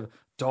it's a kind of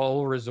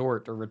doll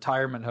resort or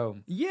retirement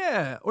home.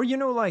 Yeah, or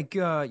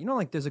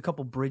there's a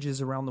couple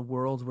bridges around the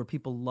world where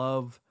people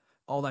love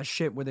all that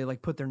shit where they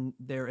like put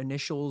their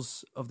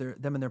initials of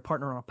them and their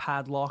partner on a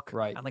padlock,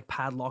 right, and like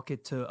padlock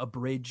it to a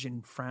bridge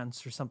in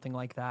France or something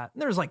like that.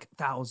 And there's like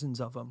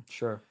thousands of them.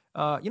 Sure.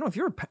 If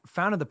you're a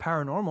fan of the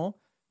paranormal,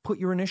 put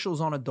your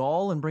initials on a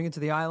doll and bring it to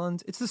the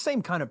island. It's the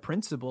same kind of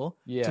principle.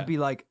 Yeah. To be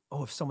like,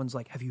 oh, if someone's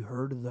like, have you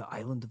heard of the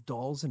island of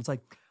dolls? And it's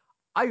like,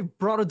 I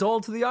brought a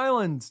doll to the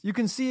island. You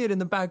can see it in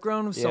the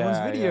background of someone's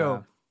video.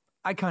 Yeah.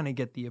 I kind of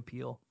get the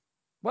appeal.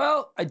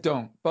 Well, I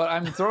don't, but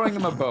I'm throwing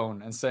him a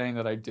bone and saying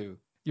that I do.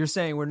 You're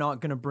saying we're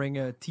not going to bring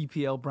a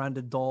TPL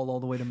branded doll all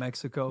the way to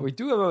Mexico? We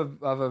do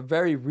have a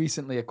very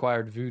recently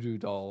acquired voodoo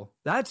doll.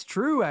 That's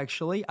true,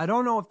 actually. I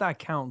don't know if that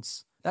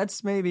counts.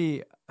 That's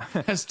maybe...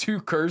 That's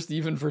too cursed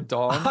even for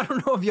Dawn. I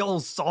don't know if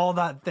y'all saw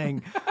that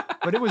thing,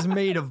 but it was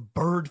made of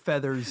bird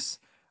feathers,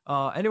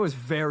 and it was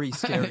very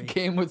scary. And it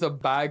came with a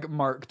bag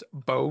marked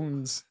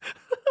bones.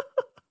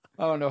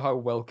 I don't know how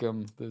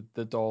welcome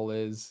the doll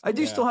is. I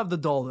do still have the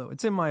doll, though.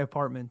 It's in my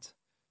apartment.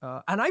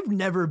 And I've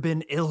never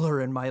been iller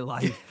in my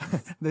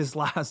life this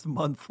last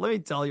month. Let me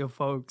tell you,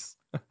 folks.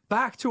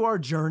 Back to our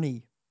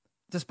journey.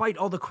 Despite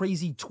all the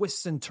crazy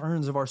twists and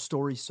turns of our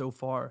story so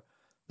far,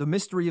 the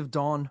mystery of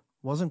Dawn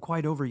wasn't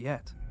quite over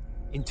yet.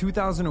 In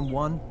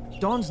 2001,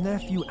 Dawn's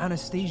nephew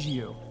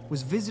Anastasio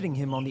was visiting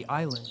him on the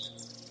island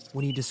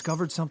when he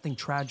discovered something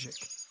tragic.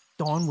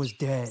 Dawn was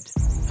dead.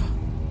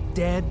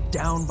 Dead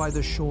down by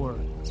the shore,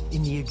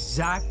 in the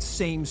exact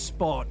same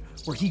spot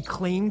where he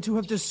claimed to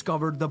have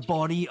discovered the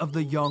body of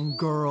the young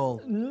girl.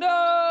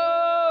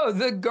 No!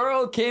 The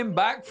girl came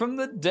back from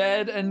the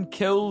dead and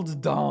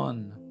killed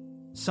Dawn.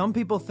 Some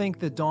people think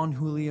that Don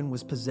Julian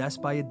was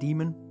possessed by a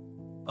demon.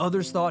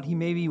 Others thought he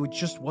maybe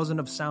just wasn't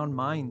of sound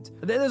mind.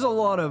 There's a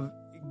lot of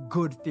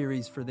good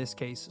theories for this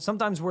case.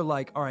 Sometimes we're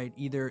like, all right,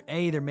 either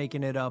A, they're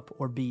making it up,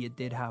 or B, it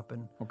did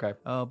happen. Okay.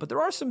 But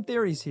there are some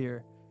theories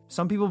here.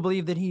 Some people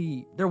believe that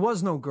there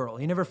was no girl.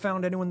 He never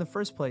found anyone in the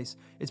first place.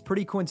 It's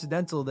pretty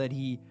coincidental that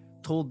he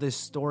told this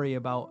story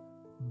about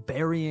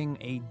burying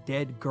a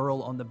dead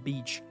girl on the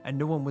beach, and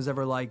no one was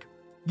ever like,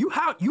 you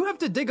have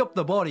to dig up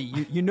the body.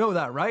 You know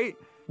that, right?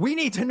 We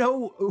need to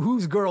know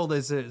whose girl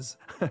this is.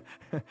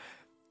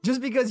 Just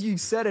because you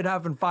said it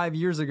happened 5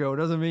 years ago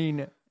doesn't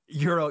mean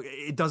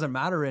it doesn't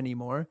matter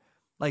anymore.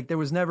 Like, there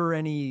was never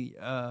any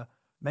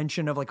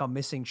mention of like a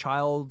missing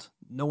child.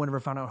 No one ever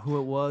found out who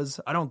it was.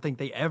 I don't think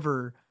they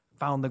ever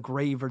found the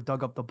grave or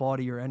dug up the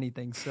body or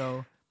anything.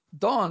 So,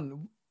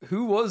 Dawn,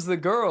 who was the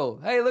girl?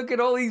 Hey, look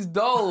at all these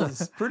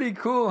dolls. Pretty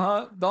cool,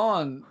 huh?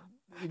 Dawn,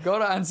 you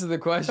gotta answer the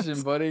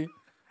question, buddy.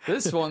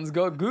 This one's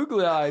got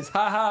googly eyes.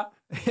 Haha.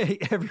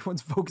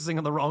 Everyone's focusing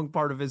on the wrong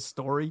part of his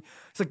story.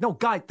 It's like, no,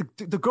 guy,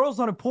 the girl's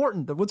not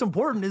important. What's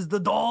important is the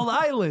doll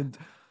island.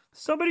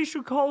 Somebody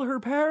should call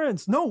her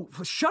parents. No,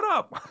 shut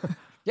up.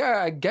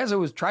 Yeah, I guess it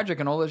was tragic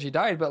and all that she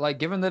died, but like,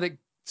 given that it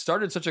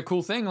started such a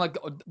cool thing, like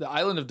the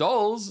Island of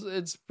Dolls,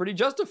 it's pretty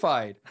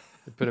justified.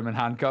 They put him in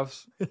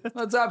handcuffs.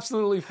 That's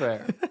absolutely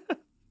fair.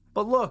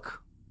 But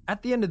look,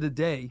 at the end of the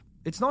day,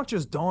 It's not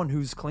just Dawn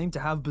who's claimed to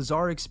have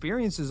bizarre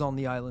experiences on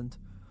the island.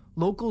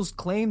 Locals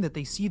claim that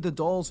they see the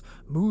dolls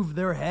move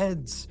their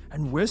heads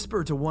and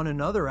whisper to one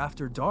another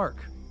after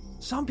dark.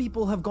 Some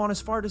people have gone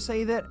as far to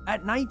say that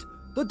at night,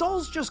 the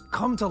dolls just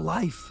come to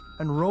life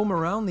and roam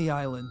around the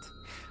island.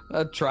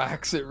 That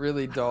tracks, it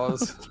really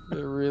does. It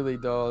really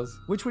does.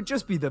 Which would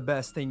just be the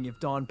best thing if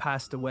Dawn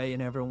passed away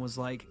and everyone was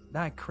like,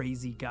 that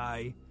crazy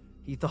guy,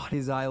 he thought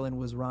his island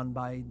was run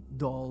by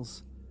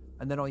dolls.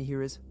 And then all you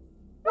hear is,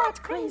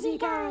 What crazy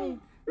guy?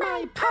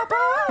 My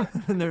papa?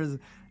 and there's,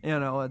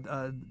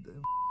 a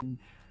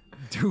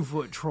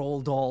 2-foot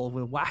troll doll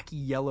with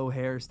wacky yellow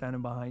hair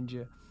standing behind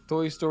you.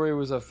 Toy Story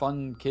was a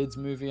fun kids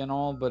movie and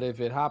all, but if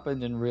it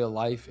happened in real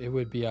life, it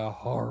would be a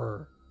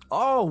horror.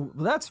 Oh,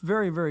 that's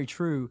very, very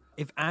true.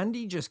 If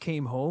Andy just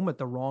came home at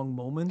the wrong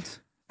moment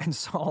and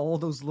saw all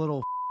those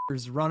little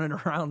running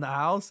around the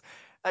house,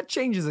 that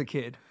changes a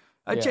kid.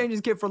 That changes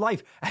a kid for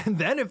life. And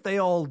then if they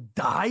all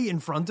die in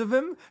front of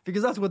him,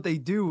 because that's what they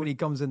do when he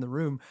comes in the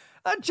room,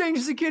 that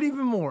changes the kid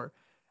even more.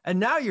 And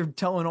now you're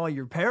telling all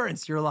your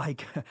parents, you're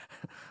like,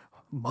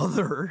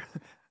 Mother,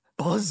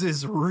 Buzz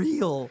is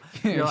real.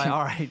 You're like,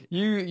 all right.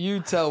 You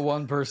tell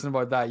one person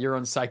about that, you're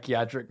on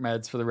psychiatric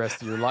meds for the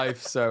rest of your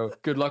life. So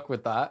good luck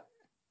with that.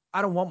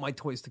 I don't want my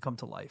toys to come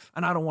to life,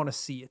 and I don't want to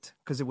see it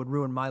because it would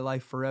ruin my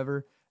life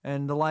forever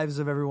and the lives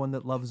of everyone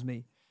that loves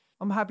me.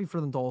 I'm happy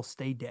for them to all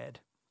stay dead.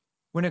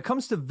 When it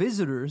comes to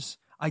visitors,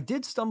 I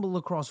did stumble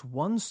across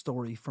one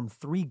story from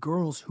 3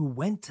 girls who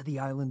went to the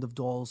Island of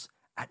Dolls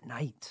at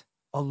night.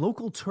 A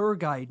local tour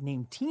guide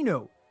named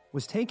Tino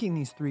was taking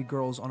these 3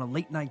 girls on a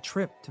late-night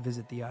trip to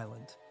visit the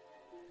island.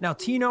 Now,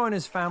 Tino and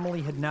his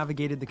family had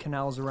navigated the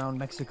canals around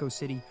Mexico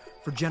City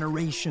for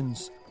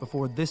generations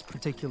before this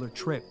particular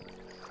trip.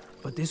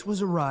 But this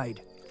was a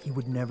ride he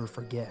would never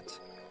forget.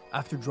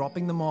 After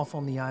dropping them off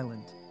on the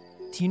island,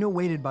 Tino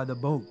waited by the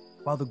boat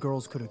while the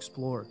girls could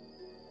explore.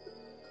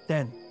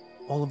 Then,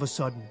 all of a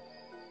sudden,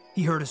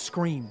 he heard a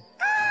scream.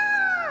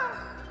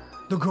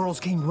 The girls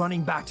came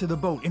running back to the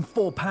boat in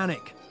full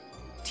panic.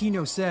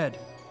 Tino said,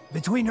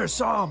 between her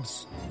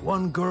sobs,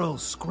 one girl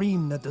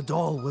screamed that the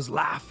doll was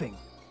laughing.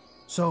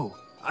 So,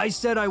 I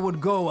said I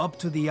would go up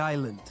to the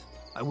island.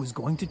 I was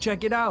going to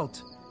check it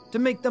out, to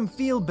make them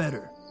feel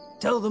better,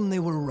 tell them they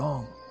were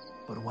wrong.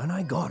 But when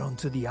I got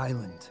onto the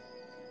island,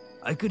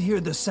 I could hear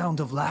the sound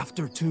of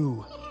laughter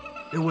too.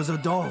 There was a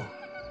doll,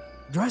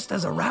 dressed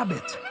as a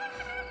rabbit.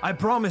 I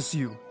promise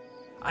you,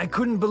 I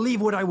couldn't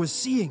believe what I was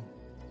seeing.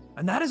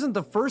 And that isn't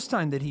the first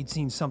time that he'd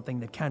seen something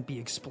that can't be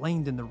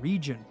explained in the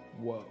region.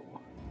 Whoa.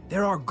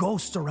 There are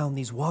ghosts around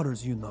these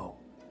waters, you know.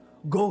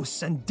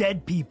 Ghosts and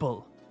dead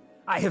people.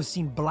 I have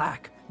seen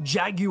black,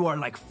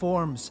 jaguar-like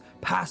forms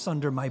pass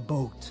under my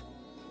boat,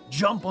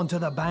 jump onto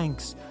the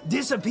banks,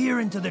 disappear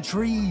into the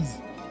trees.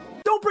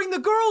 Don't bring the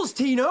girls,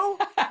 Tino!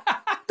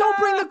 Don't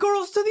bring the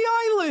girls to the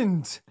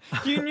island!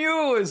 You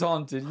knew it was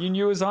haunted. You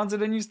knew it was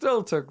haunted and you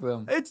still took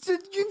them.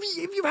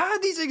 If you've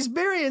had these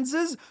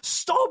experiences,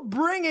 stop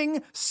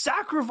bringing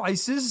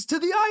sacrifices to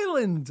the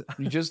island.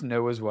 You just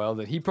know as well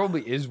that he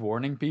probably is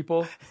warning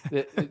people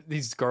that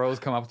these girls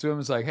come up to him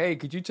and is like, hey,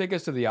 could you take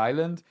us to the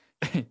island?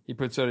 He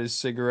puts out his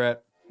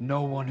cigarette.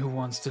 No one who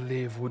wants to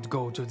live would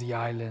go to the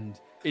island.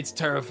 It's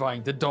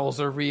terrifying. The dolls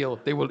are real.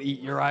 They will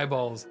eat your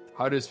eyeballs.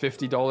 How does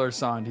 $50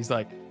 sound? He's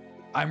like,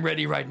 I'm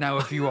ready right now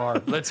if you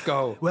are. Let's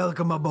go.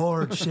 Welcome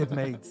aboard,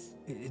 shipmates.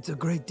 It's a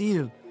great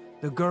deal.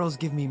 The girls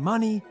give me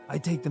money. I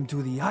take them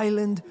to the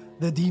island.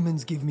 The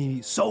demons give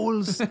me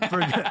souls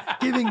for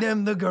giving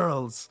them the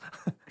girls.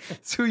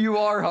 So you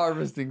are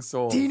harvesting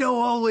souls. Tino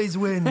always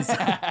wins.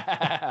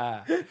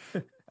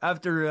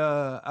 After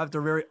a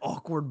very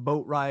awkward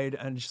boat ride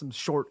and some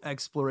short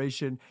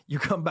exploration, you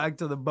come back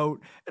to the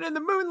boat, and in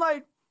the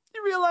moonlight,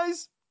 you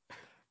realize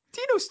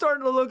Tino's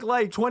starting to look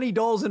like 20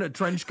 dolls in a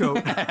trench coat.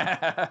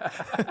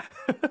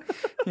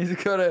 He's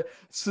got a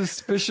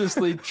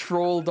suspiciously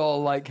troll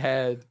doll-like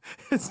head.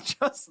 It's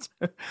just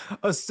a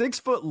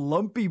 6-foot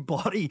lumpy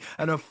body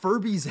and a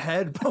Furby's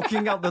head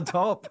poking out the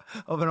top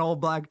of an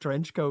all-black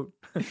trench coat.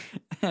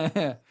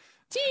 Tino,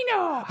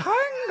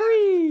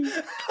 hungry!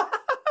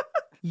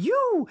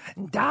 You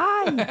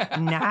die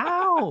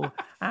now.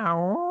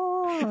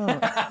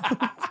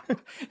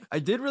 I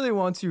did really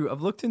want to.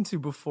 I've looked into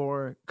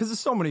before because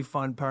there's so many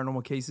fun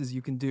paranormal cases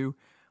you can do,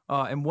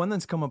 and one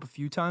that's come up a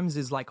few times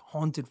is like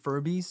haunted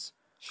Furbies.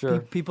 Sure.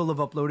 People have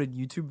uploaded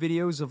YouTube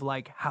videos of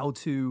like how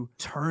to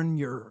turn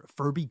your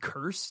Furby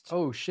cursed.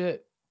 Oh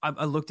shit!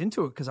 I looked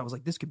into it because I was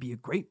like, this could be a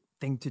great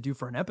thing to do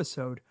for an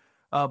episode.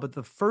 But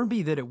the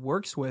Furby that it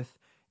works with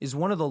is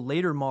one of the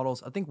later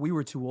models. I think we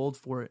were too old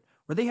for it,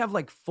 where they have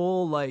like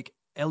full like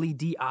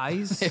LED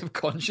eyes. They have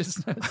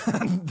consciousness.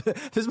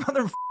 This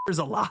motherfucker's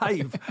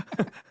alive.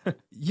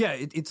 Yeah,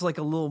 it's like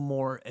a little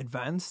more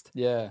advanced.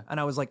 Yeah. And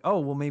I was like, oh,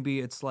 well, maybe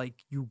it's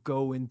like you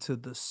go into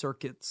the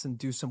circuits and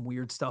do some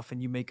weird stuff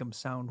and you make them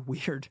sound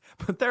weird.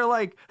 But they're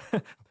like,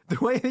 the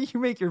way that you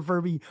make your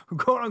Furby,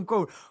 quote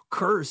unquote,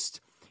 cursed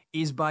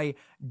is by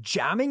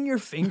jamming your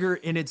finger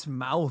in its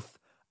mouth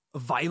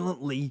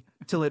violently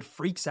till it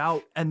freaks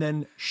out and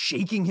then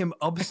shaking him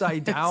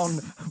upside down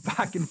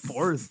back and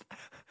forth.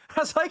 I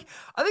was like,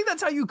 I think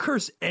that's how you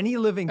curse any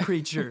living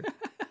creature.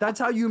 That's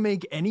how you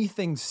make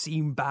anything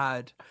seem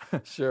bad.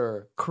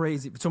 Sure.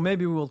 Crazy. So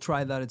maybe we'll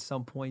try that at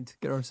some point.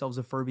 Get ourselves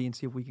a Furby and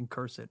see if we can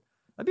curse it.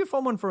 That'd be a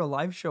fun one for a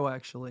live show,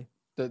 actually.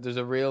 There's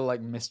a real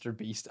like Mr.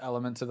 Beast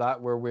element to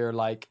that where we're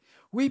like,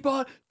 we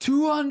bought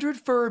 200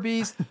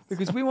 Furbies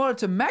because we wanted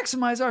to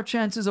maximize our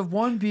chances of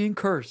one being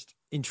cursed.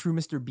 In true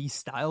Mr. Beast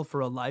style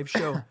for a live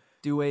show,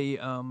 do a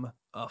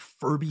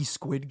Furby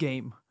Squid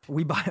Game.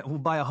 We'll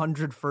buy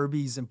 100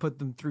 Furbies and put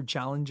them through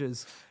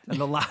challenges, and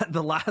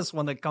the last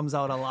one that comes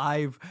out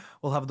alive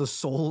will have the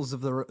souls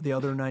of the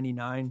other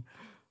 99.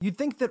 You'd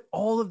think that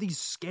all of these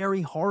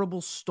scary,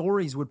 horrible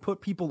stories would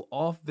put people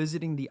off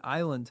visiting the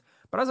island,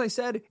 but as I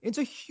said, it's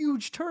a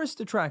huge tourist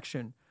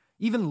attraction.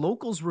 Even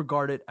locals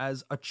regard it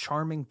as a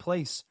charming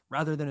place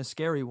rather than a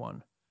scary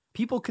one.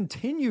 People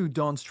continue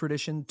Dawn's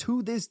tradition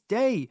to this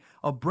day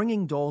of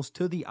bringing dolls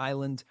to the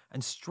island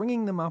and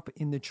stringing them up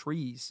in the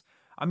trees.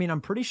 I mean,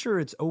 I'm pretty sure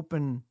it's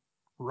open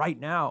right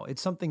now.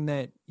 It's something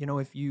that,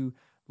 if you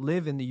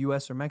live in the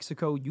US or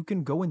Mexico, you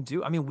can go and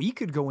do. I mean, we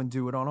could go and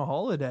do it on a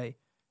holiday.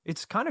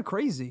 It's kind of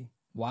crazy.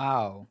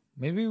 Wow.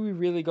 Maybe we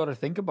really got to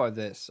think about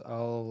this.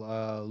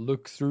 I'll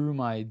look through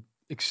my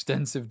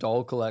extensive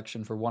doll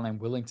collection for one I'm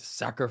willing to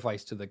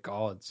sacrifice to the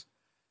gods.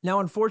 Now,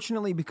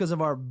 unfortunately, because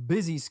of our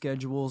busy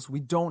schedules,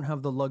 we don't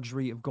have the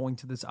luxury of going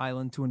to this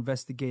island to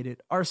investigate it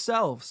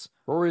ourselves.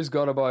 Rory's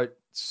got about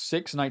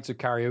 6 nights of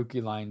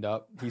karaoke lined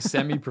up. He's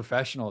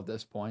semi-professional at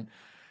this point.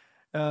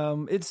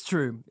 It's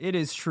true. It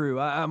is true.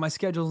 My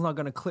schedule's not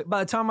going to clear.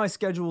 By the time my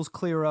schedules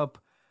clear up,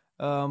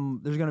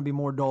 there's going to be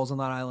more dolls on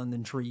that island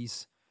than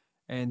trees.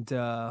 And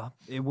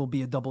it will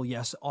be a double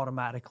yes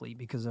automatically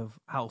because of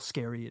how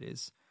scary it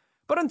is.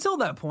 But until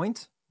that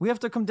point, we have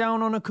to come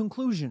down on a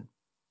conclusion.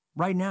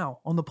 Right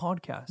now on the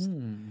podcast.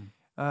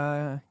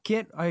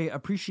 Kit, I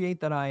appreciate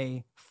that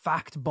I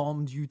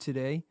fact-bombed you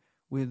today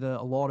with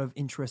a lot of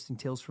interesting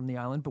tales from the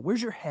island, but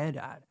where's your head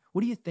at?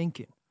 What are you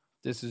thinking?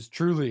 This is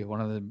truly one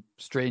of the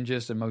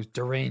strangest and most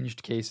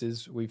deranged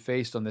cases we've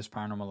faced on this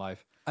Paranormal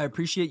Life. I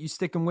appreciate you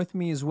sticking with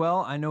me as well.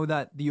 I know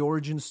that the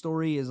origin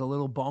story is a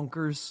little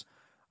bonkers,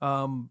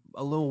 a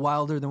little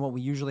wilder than what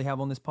we usually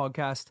have on this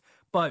podcast,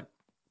 but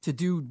to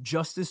do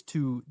justice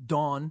to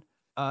Dawn,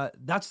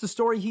 that's the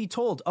story he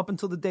told up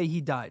until the day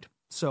he died.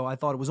 So I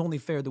thought it was only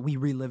fair that we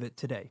relive it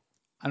today.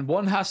 And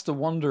one has to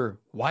wonder,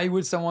 why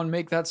would someone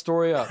make that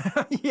story up?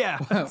 Yeah.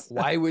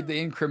 Why would they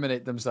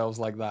incriminate themselves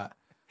like that?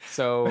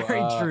 So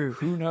very true.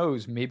 Who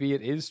knows? Maybe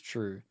it is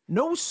true.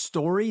 No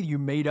story you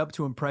made up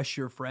to impress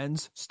your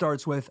friends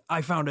starts with,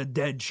 I found a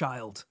dead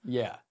child.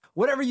 Yeah.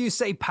 Whatever you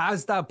say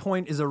past that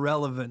point is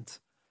irrelevant.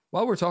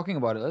 While we're talking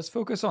about it, let's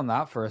focus on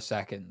that for a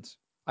second.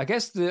 I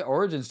guess the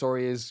origin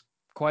story is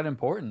quite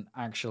important,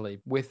 actually.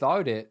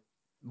 Without it,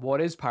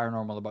 what is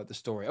paranormal about the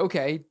story?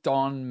 Okay,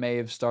 Dawn may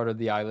have started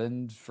the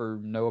island for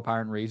no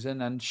apparent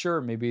reason, and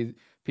sure, maybe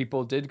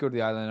people did go to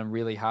the island and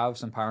really have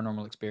some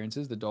paranormal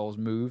experiences. The dolls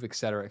move,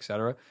 etc.,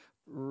 etc.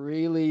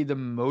 Really, the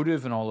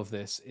motive in all of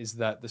this is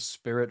that the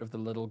spirit of the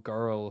little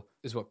girl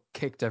is what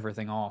kicked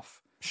everything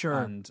off. Sure.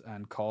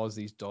 And caused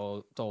these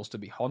dolls to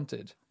be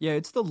haunted. Yeah,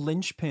 it's the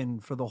linchpin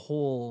for the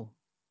whole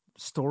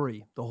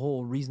story, the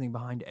whole reasoning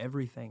behind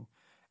everything.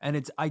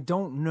 And I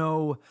don't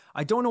know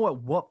at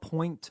what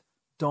point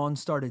Dawn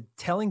started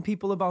telling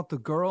people about the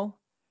girl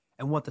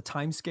and what the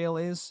time scale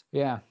is.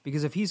 Yeah.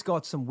 Because if he's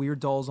got some weird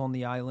dolls on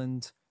the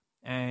island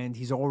and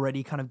he's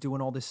already kind of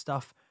doing all this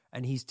stuff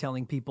and he's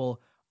telling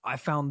people, I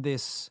found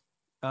this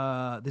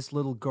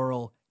little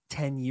girl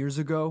 10 years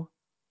ago.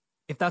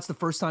 If that's the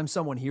first time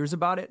someone hears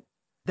about it,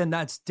 then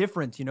that's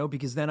different,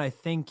 because then I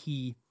think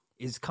he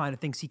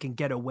thinks he can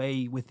get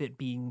away with it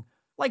being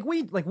like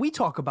we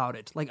talk about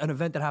it, like an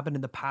event that happened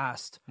in the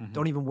past. Mm-hmm.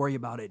 Don't even worry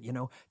about it.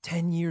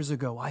 10 years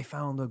ago, I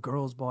found a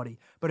girl's body.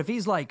 But if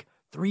he's like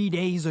 3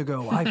 days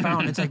ago, I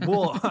found, it's like,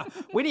 well,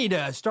 we need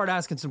to start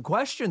asking some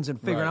questions and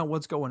figuring out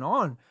what's going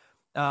on.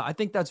 I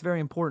think that's very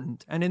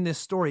important. And in this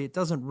story, it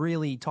doesn't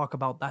really talk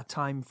about that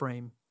time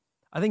frame.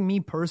 I think me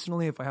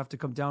personally, if I have to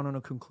come down on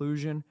a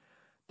conclusion,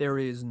 there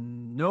is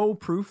no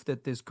proof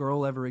that this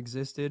girl ever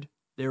existed.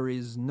 There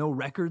is no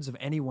records of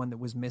anyone that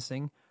was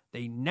missing.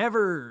 They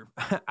never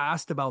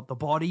asked about the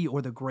body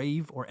or the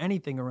grave or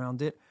anything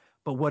around it.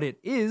 But what it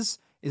is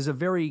a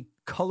very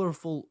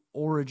colorful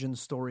origin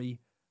story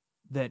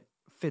that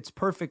fits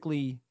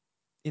perfectly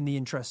in the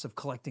interests of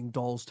collecting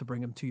dolls to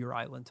bring them to your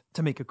island,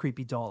 to make a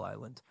creepy doll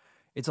island.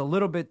 It's a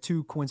little bit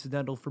too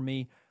coincidental for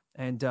me,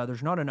 and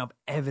there's not enough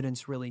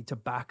evidence really to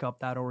back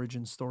up that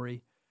origin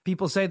story.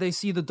 People say they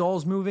see the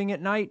dolls moving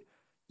at night.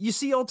 You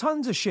see all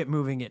tons of shit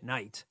moving at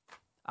night.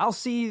 I'll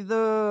see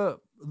the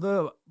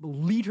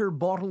liter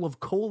bottle of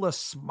cola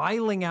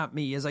smiling at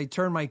me as I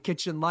turn my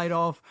kitchen light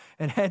off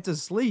and head to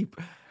sleep.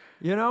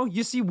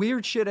 You see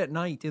weird shit at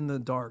night in the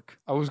dark.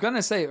 I was going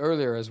to say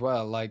earlier as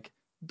well, like,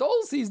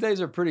 dolls these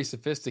days are pretty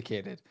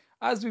sophisticated.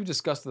 as we've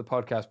discussed in the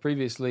podcast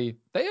previously,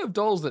 they have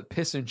dolls that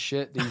piss and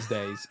shit these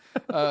days.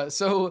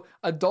 So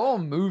a doll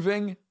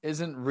moving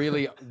isn't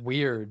really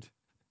weird.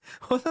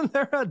 Wasn't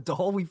there a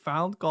doll we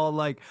found called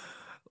like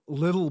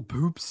Little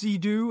Poopsie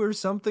Doo or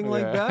something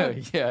like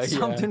that? Yeah,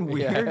 something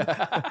weird.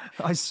 Yeah.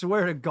 I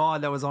swear to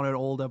God, that was on an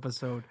old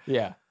episode.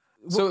 Yeah.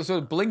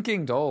 So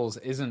blinking dolls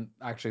isn't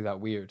actually that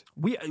weird.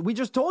 We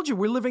just told you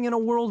we're living in a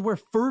world where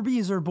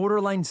Furbies are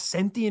borderline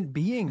sentient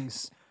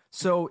beings.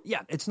 So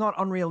yeah, it's not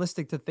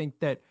unrealistic to think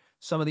that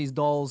some of these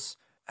dolls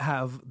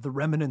have the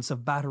remnants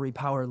of battery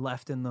power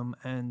left in them,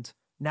 and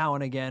now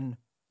and again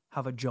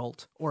have a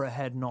jolt or a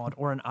head nod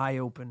or an eye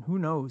open. Who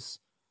knows?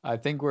 I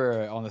think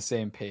we're on the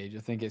same page. I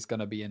think it's going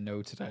to be a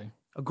no today.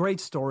 A great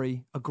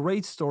story. A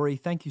great story.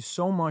 Thank you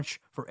so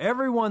much for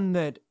everyone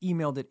that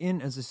emailed it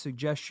in as a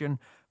suggestion.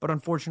 But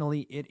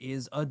unfortunately, it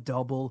is a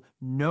double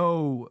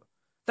no.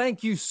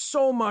 Thank you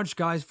so much,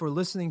 guys, for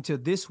listening to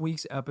this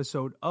week's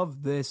episode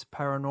of This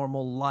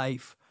Paranormal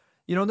Life.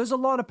 You know, there's a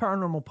lot of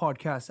paranormal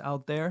podcasts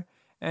out there,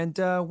 and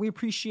we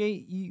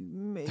appreciate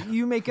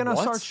you making us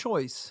our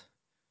choice.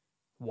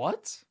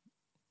 What?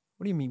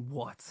 What do you mean,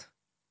 what?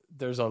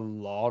 There's a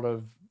lot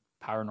of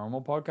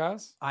paranormal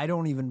podcasts? I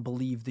don't even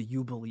believe that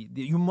you believe.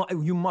 You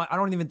might. I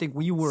don't even think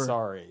we were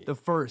the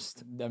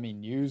first. I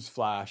mean,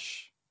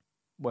 newsflash.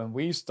 When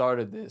we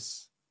started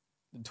this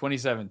in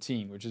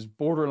 2017, which is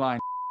borderline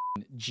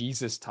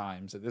Jesus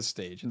times at this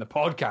stage in the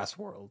podcast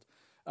world,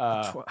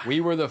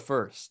 we were the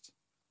first.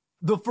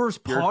 The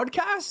first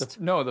podcast?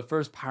 No, the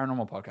first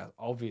paranormal podcast,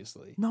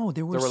 obviously. No,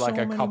 there were like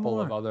so a many couple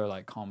more. of other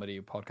like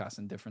comedy podcasts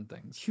and different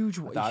things. Huge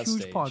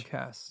stage.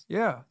 podcasts.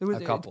 Yeah,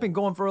 it's couple. been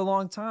going for a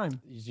long time.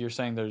 You're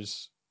saying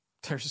there's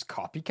just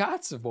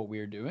copycats of what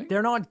we're doing?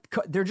 They're not.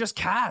 They're just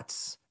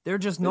cats. They're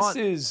just not.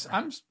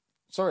 I'm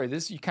sorry.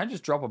 You can't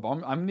just drop a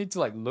bomb. I need to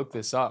like look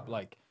this up.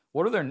 Like,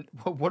 what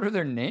are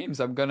their names?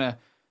 I'm gonna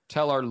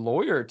tell our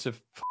lawyer to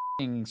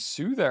fucking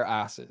sue their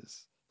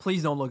asses.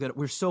 Please don't look at it.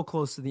 We're so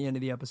close to the end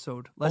of the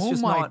episode. Let's oh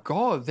just my not.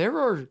 God, there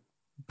are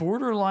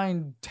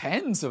borderline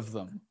tens of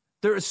them.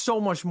 There is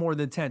so much more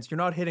than tens. You're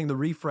not hitting the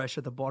refresh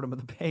at the bottom of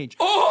the page.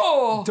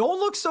 Oh! Don't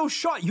look so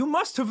shocked. You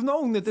must have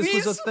known that this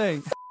was a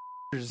thing.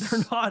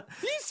 They're not.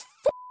 These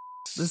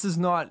This is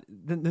not.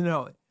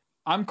 No.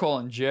 I'm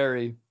calling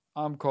Jerry.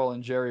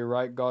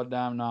 Right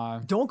goddamn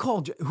now. Don't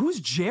call.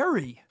 Who's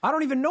Jerry? I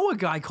don't even know a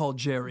guy called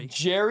Jerry.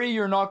 Jerry,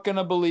 you're not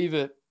gonna believe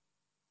it.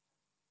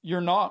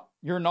 You're not.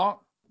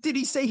 Did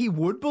he say he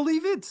would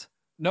believe it?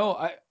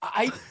 No,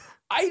 I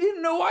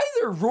didn't know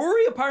either.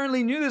 Rory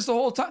apparently knew this the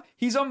whole time.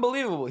 He's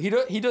unbelievable.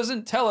 He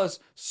doesn't tell us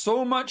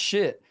so much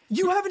shit.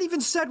 You haven't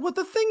even said what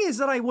the thing is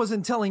that I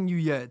wasn't telling you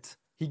yet.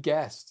 He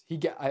guessed.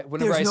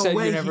 Whenever I said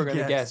you're never going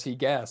to guess, he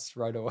guessed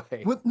right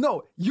away.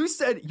 No, you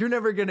said you're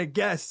never going to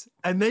guess,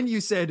 and then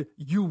you said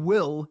you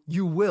will,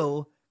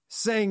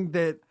 saying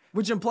that,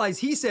 which implies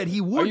he said he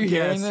would guess. Are you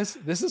hearing this?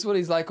 This is what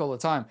he's like all the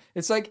time.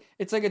 It's like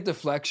a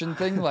deflection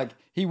thing. Like,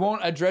 he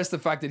won't address the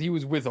fact that he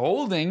was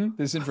withholding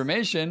this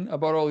information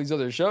about all these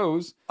other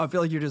shows. I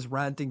feel like you're just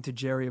ranting to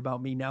Jerry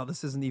about me now.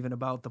 This isn't even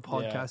about the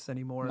podcast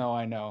anymore. No,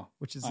 I know.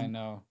 I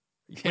know.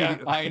 Yeah,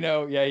 I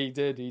know. Yeah, he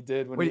did.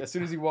 As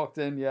soon as he walked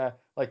in, yeah,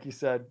 like you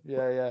said.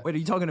 Yeah. Wait, are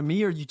you talking to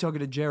me or are you talking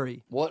to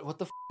Jerry? What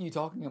the are you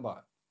talking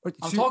about?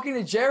 I'm talking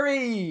to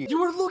Jerry.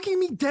 You were looking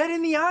me dead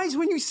in the eyes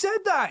when you said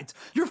that.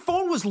 Your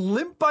phone was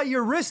limp by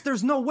your wrist.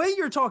 There's no way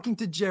you're talking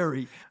to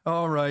Jerry.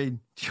 All right.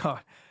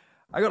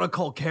 I gotta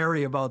call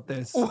Carrie about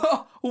this.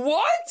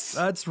 What?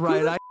 That's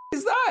right. Who the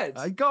is that?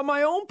 I got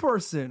my own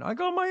person.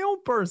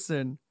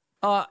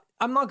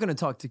 I'm not gonna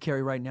talk to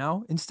Carrie right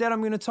now. Instead,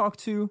 I'm gonna talk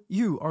to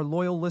you, our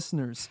loyal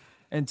listeners,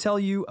 and tell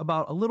you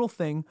about a little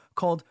thing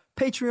called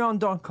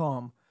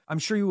Patreon.com. I'm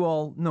sure you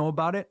all know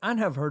about it and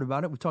have heard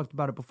about it. We talked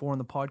about it before on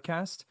the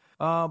podcast.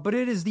 But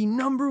it is the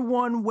number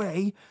one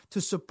way to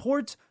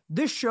support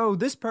this show,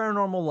 This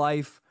Paranormal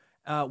Life,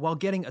 while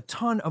getting a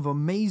ton of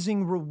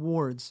amazing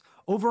rewards.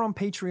 Over on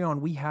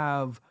Patreon, we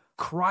have,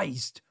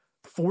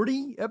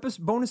 40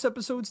 bonus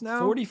episodes now?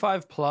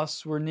 45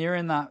 plus. We're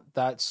nearing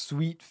that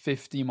sweet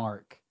 50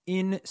 mark.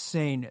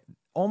 Insane.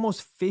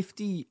 Almost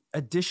 50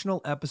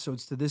 additional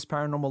episodes to This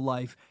Paranormal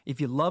Life.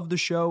 If you love the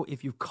show,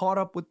 if you've caught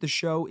up with the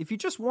show, if you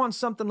just want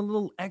something a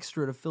little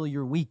extra to fill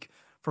your week,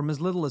 from as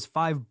little as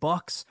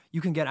 $5, you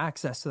can get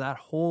access to that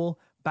whole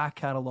back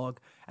catalog.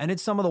 And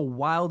it's some of the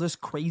wildest,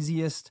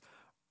 craziest,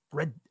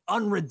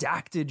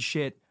 unredacted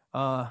shit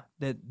that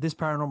This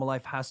Paranormal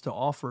Life has to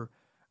offer.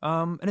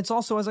 And it's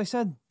also, as I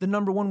said, the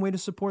number one way to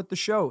support the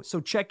show. So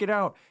check it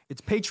out.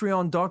 It's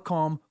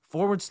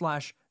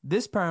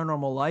patreon.com/This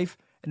Paranormal Life.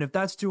 And if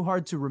that's too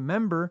hard to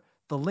remember,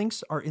 the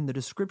links are in the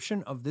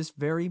description of this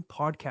very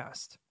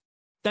podcast.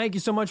 Thank you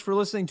so much for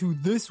listening to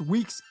this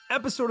week's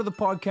episode of the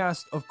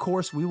podcast. Of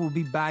course, we will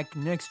be back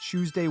next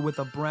Tuesday with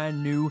a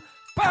brand new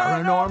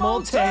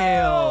Paranormal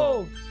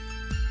Tale.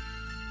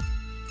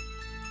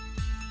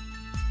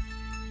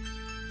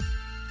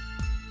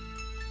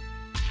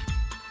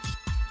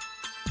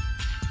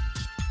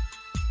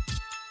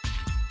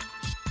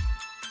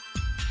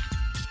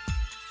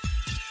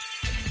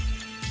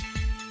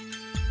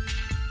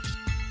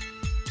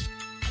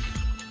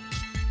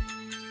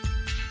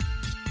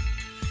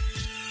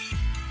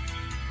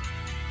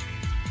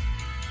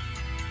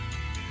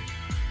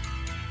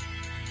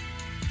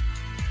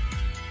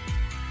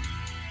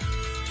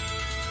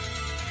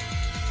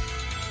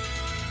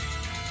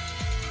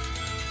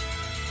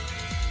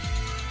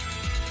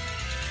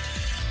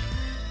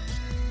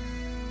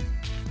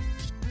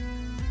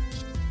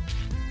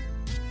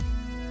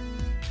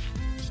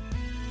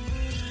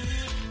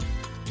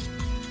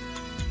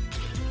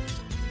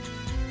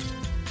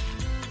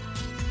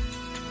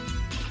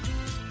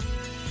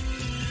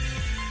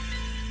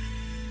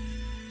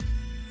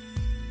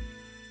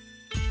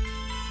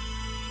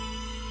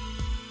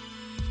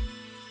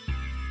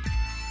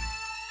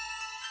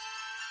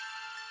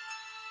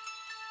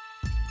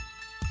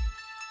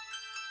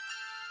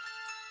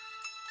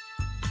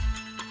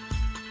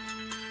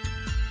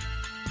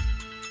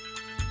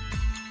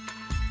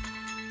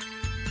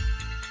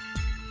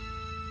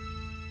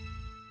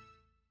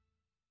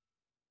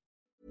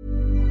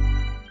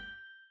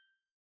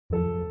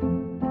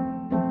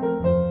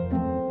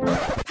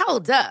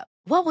 Hold up.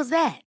 What was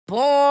that?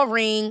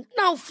 Boring.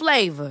 No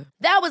flavor.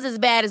 That was as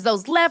bad as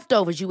those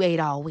leftovers you ate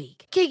all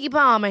week. Keke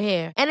Palmer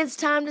here, and it's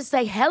time to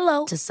say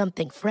hello to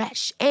something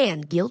fresh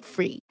and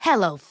guilt-free.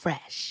 Hello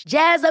Fresh.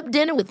 Jazz up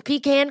dinner with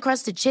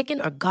pecan-crusted chicken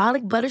or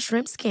garlic butter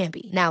shrimp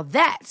scampi. Now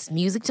that's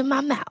music to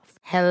my mouth.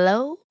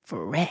 Hello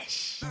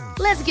Fresh.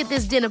 Let's get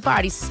this dinner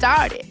party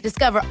started.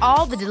 Discover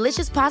all the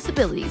delicious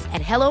possibilities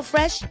at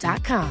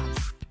HelloFresh.com.